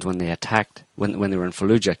Americans, when they attacked, when they were in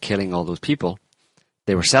Fallujah killing all those people,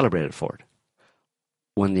 they were celebrated for it.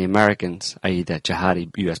 When the Americans, i.e. the jihadi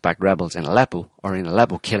US-backed rebels in Aleppo, are in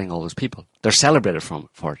Aleppo killing all those people, they're celebrated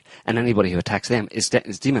for it. And anybody who attacks them is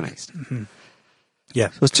demonized. Mm-hmm. Yeah.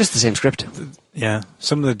 So it's just the same script. Yeah.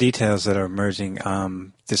 Some of the details that are emerging,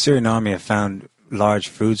 the Syrian army have found large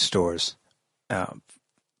food stores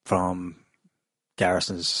from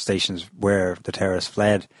garrisons, stations where the terrorists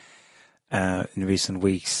fled in recent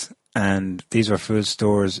weeks. And these were food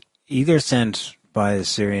stores either sent by the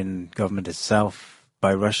Syrian government itself,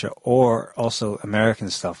 by Russia, or also American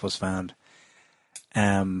stuff was found.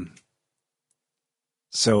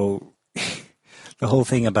 So the whole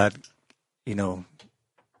thing about, no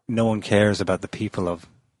one cares about the people of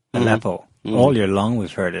Aleppo. Mm-hmm. All year long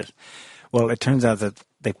we've heard it. Well, it turns out that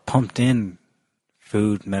they pumped in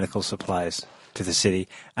food, medical supplies to the city,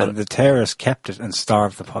 and the terrorists kept it and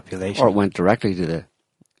starved the population. Or it went directly to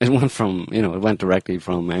it went directly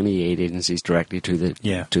from any aid agencies directly to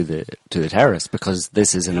the terrorists, because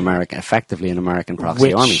this is effectively an American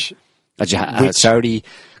proxy army. A Saudi,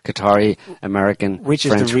 Qatari, American, which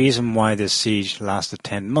French. is the reason why this siege lasted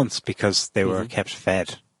 10 months, because they were kept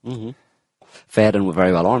fed. Mm-hmm. Fed and were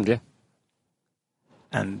very well armed, yeah.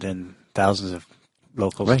 And then thousands of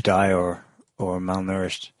locals die or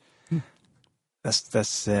malnourished. That's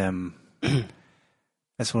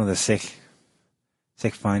one of the sick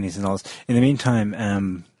findings and all this. In the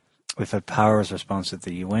meantime, We've had powers response at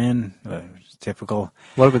the UN, which is typical.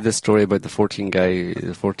 What about this story about the 14 guy?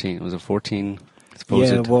 Was it 14?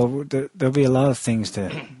 Supposed? Yeah, well, there'll be a lot of things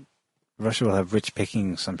that Russia will have rich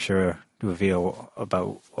pickings, I'm sure, to reveal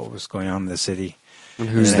about what was going on in the city. And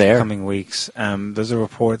who's in the there? Coming weeks. There's a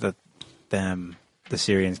report that the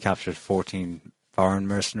Syrians captured 14 foreign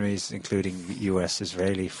mercenaries, including US,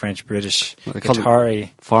 Israeli, French, British, Qatari.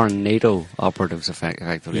 Foreign NATO operatives,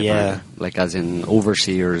 effectively. Yeah. Like as in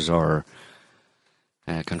overseers or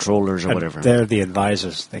controllers or whatever. They're the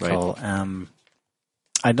advisors, they call.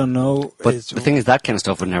 I don't know. But the thing is, that kind of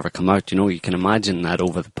stuff would never come out. You know, you can imagine that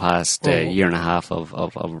over the past year and a half of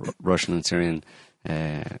Russian and Syrian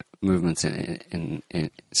movements in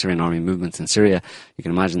Syrian army movements in Syria, you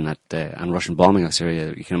can imagine that, and Russian bombing of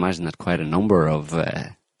Syria, you can imagine that quite a number of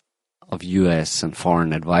US and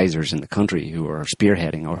foreign advisors in the country who are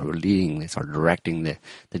spearheading or who are leading this or directing the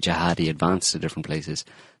jihadi advance to different places,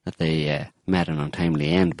 that they met an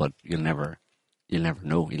untimely end. But you'll never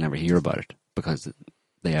know, you'll never hear about it, because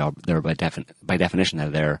they're by definition they're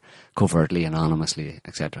there covertly, anonymously,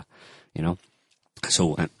 etc. You know.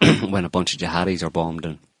 So when a bunch of jihadis are bombed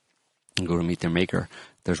and go to meet their maker,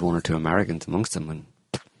 there's one or two Americans amongst them,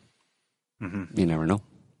 and you never know.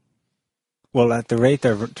 Well, at the rate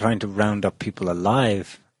they're trying to round up people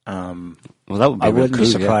alive, that would be I wouldn't be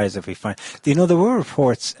surprised if we find. You know, there were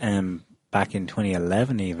reports back in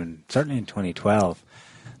 2011, even certainly in 2012,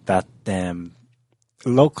 that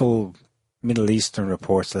local Middle Eastern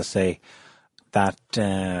reports, let's say, that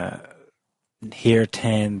here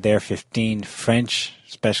 10, there 15 French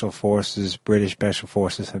special forces, British special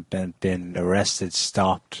forces have been arrested,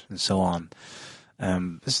 stopped, and so on.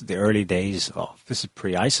 This is the early days of, this is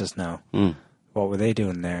pre-ISIS now. What were they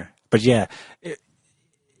doing there? But yeah,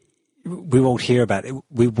 we won't hear about it.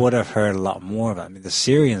 We would have heard a lot more about it. I mean, the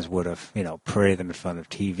Syrians would have, paraded them in front of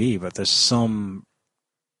TV, but there's some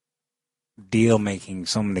deal making,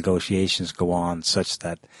 some negotiations go on such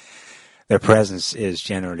that their presence is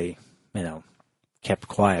generally, kept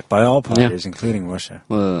quiet by all parties, including Russia.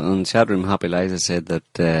 Well, on Chatroom, Happy Liza said that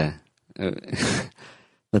that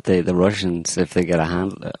the Russians, if they get a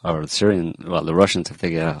handle, or the Russians, if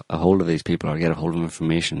they get a hold of these people or get a hold of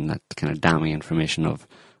information, that kind of damning information of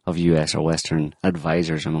US or Western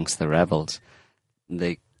advisors amongst the rebels,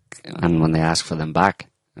 and when they ask for them back,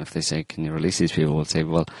 if they say, can you release these people, we'll say,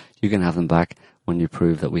 well, you can have them back when you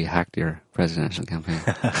prove that we hacked your presidential campaign.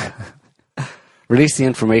 Release the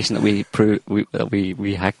information that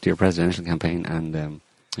we hacked your presidential campaign, and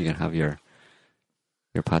you can have your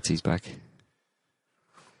patsies back.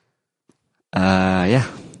 Yeah.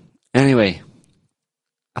 Anyway,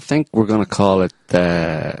 I think we're going to call it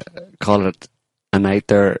a night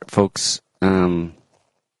there, folks. We've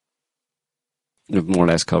more or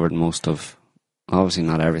less covered most of, obviously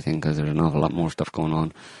not everything, because there's an awful lot more stuff going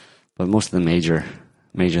on, but most of the major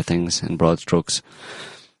things in broad strokes.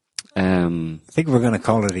 I think we're going to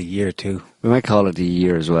call it a year too. We might call it a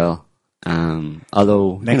year as well.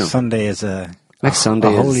 Although next Sunday is a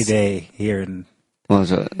holy day here in. Well,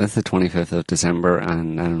 that's the 25th of December,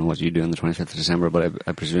 and I don't know what you do on the 25th of December, but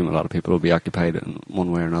I presume a lot of people will be occupied in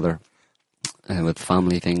one way or another with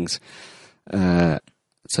family things,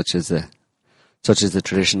 such as the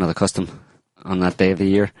tradition or the custom on that day of the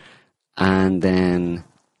year, and then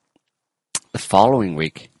the following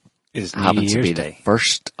week happens to be the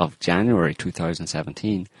 1st of January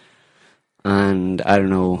 2017, and I don't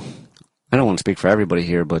know. I don't want to speak for everybody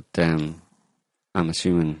here, but I'm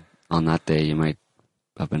assuming on that day you might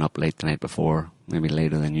have been up late the night before, maybe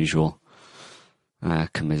later than usual,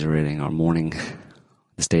 commiserating or mourning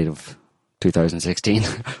the state of 2016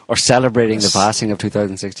 or celebrating the passing of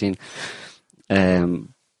 2016.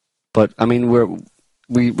 But I mean, we're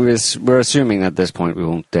assuming at this point we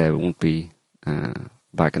won't be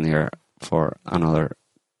back in the air for another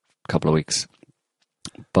couple of weeks.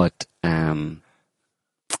 But unless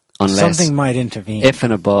something might intervene, if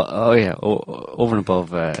and above, over and above,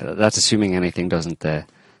 that's assuming anything doesn't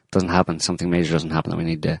happen, something major doesn't happen that we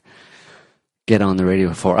need to get on the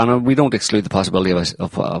radio for. And we don't exclude the possibility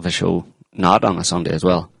of a show not on a Sunday as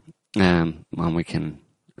well. And we can,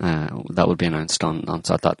 that would be announced on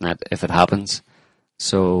sot.net if it happens.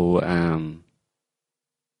 So,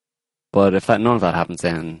 but if none of that happens,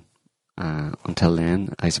 then until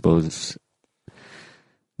then, I suppose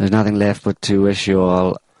there's nothing left but to wish you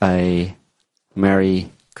all a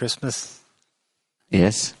Merry Christmas.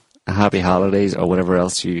 Yes, a happy holidays, or whatever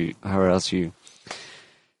other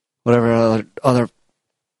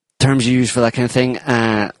terms you use for that kind of thing.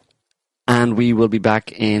 And we will be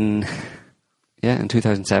back in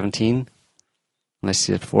 2017, unless you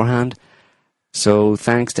see it beforehand. So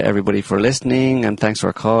thanks to everybody for listening, and thanks to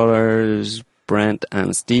our callers, Brent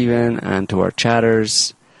and Stephen, and to our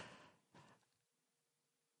chatters.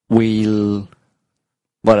 What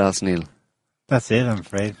else, Neil? That's it, I'm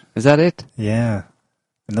afraid. Is that it? Yeah.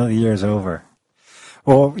 Another year's over.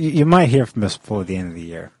 Well, you might hear from us before the end of the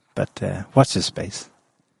year, but watch this space.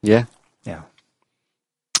 Yeah? Yeah.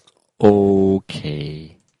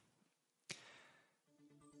 Okay.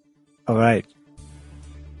 All right.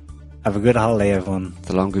 Have a good holiday, everyone. It's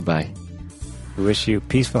a long goodbye. We wish you a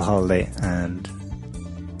peaceful holiday and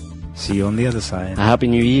see you on the other side. A happy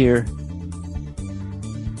new year.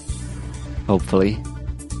 Hopefully.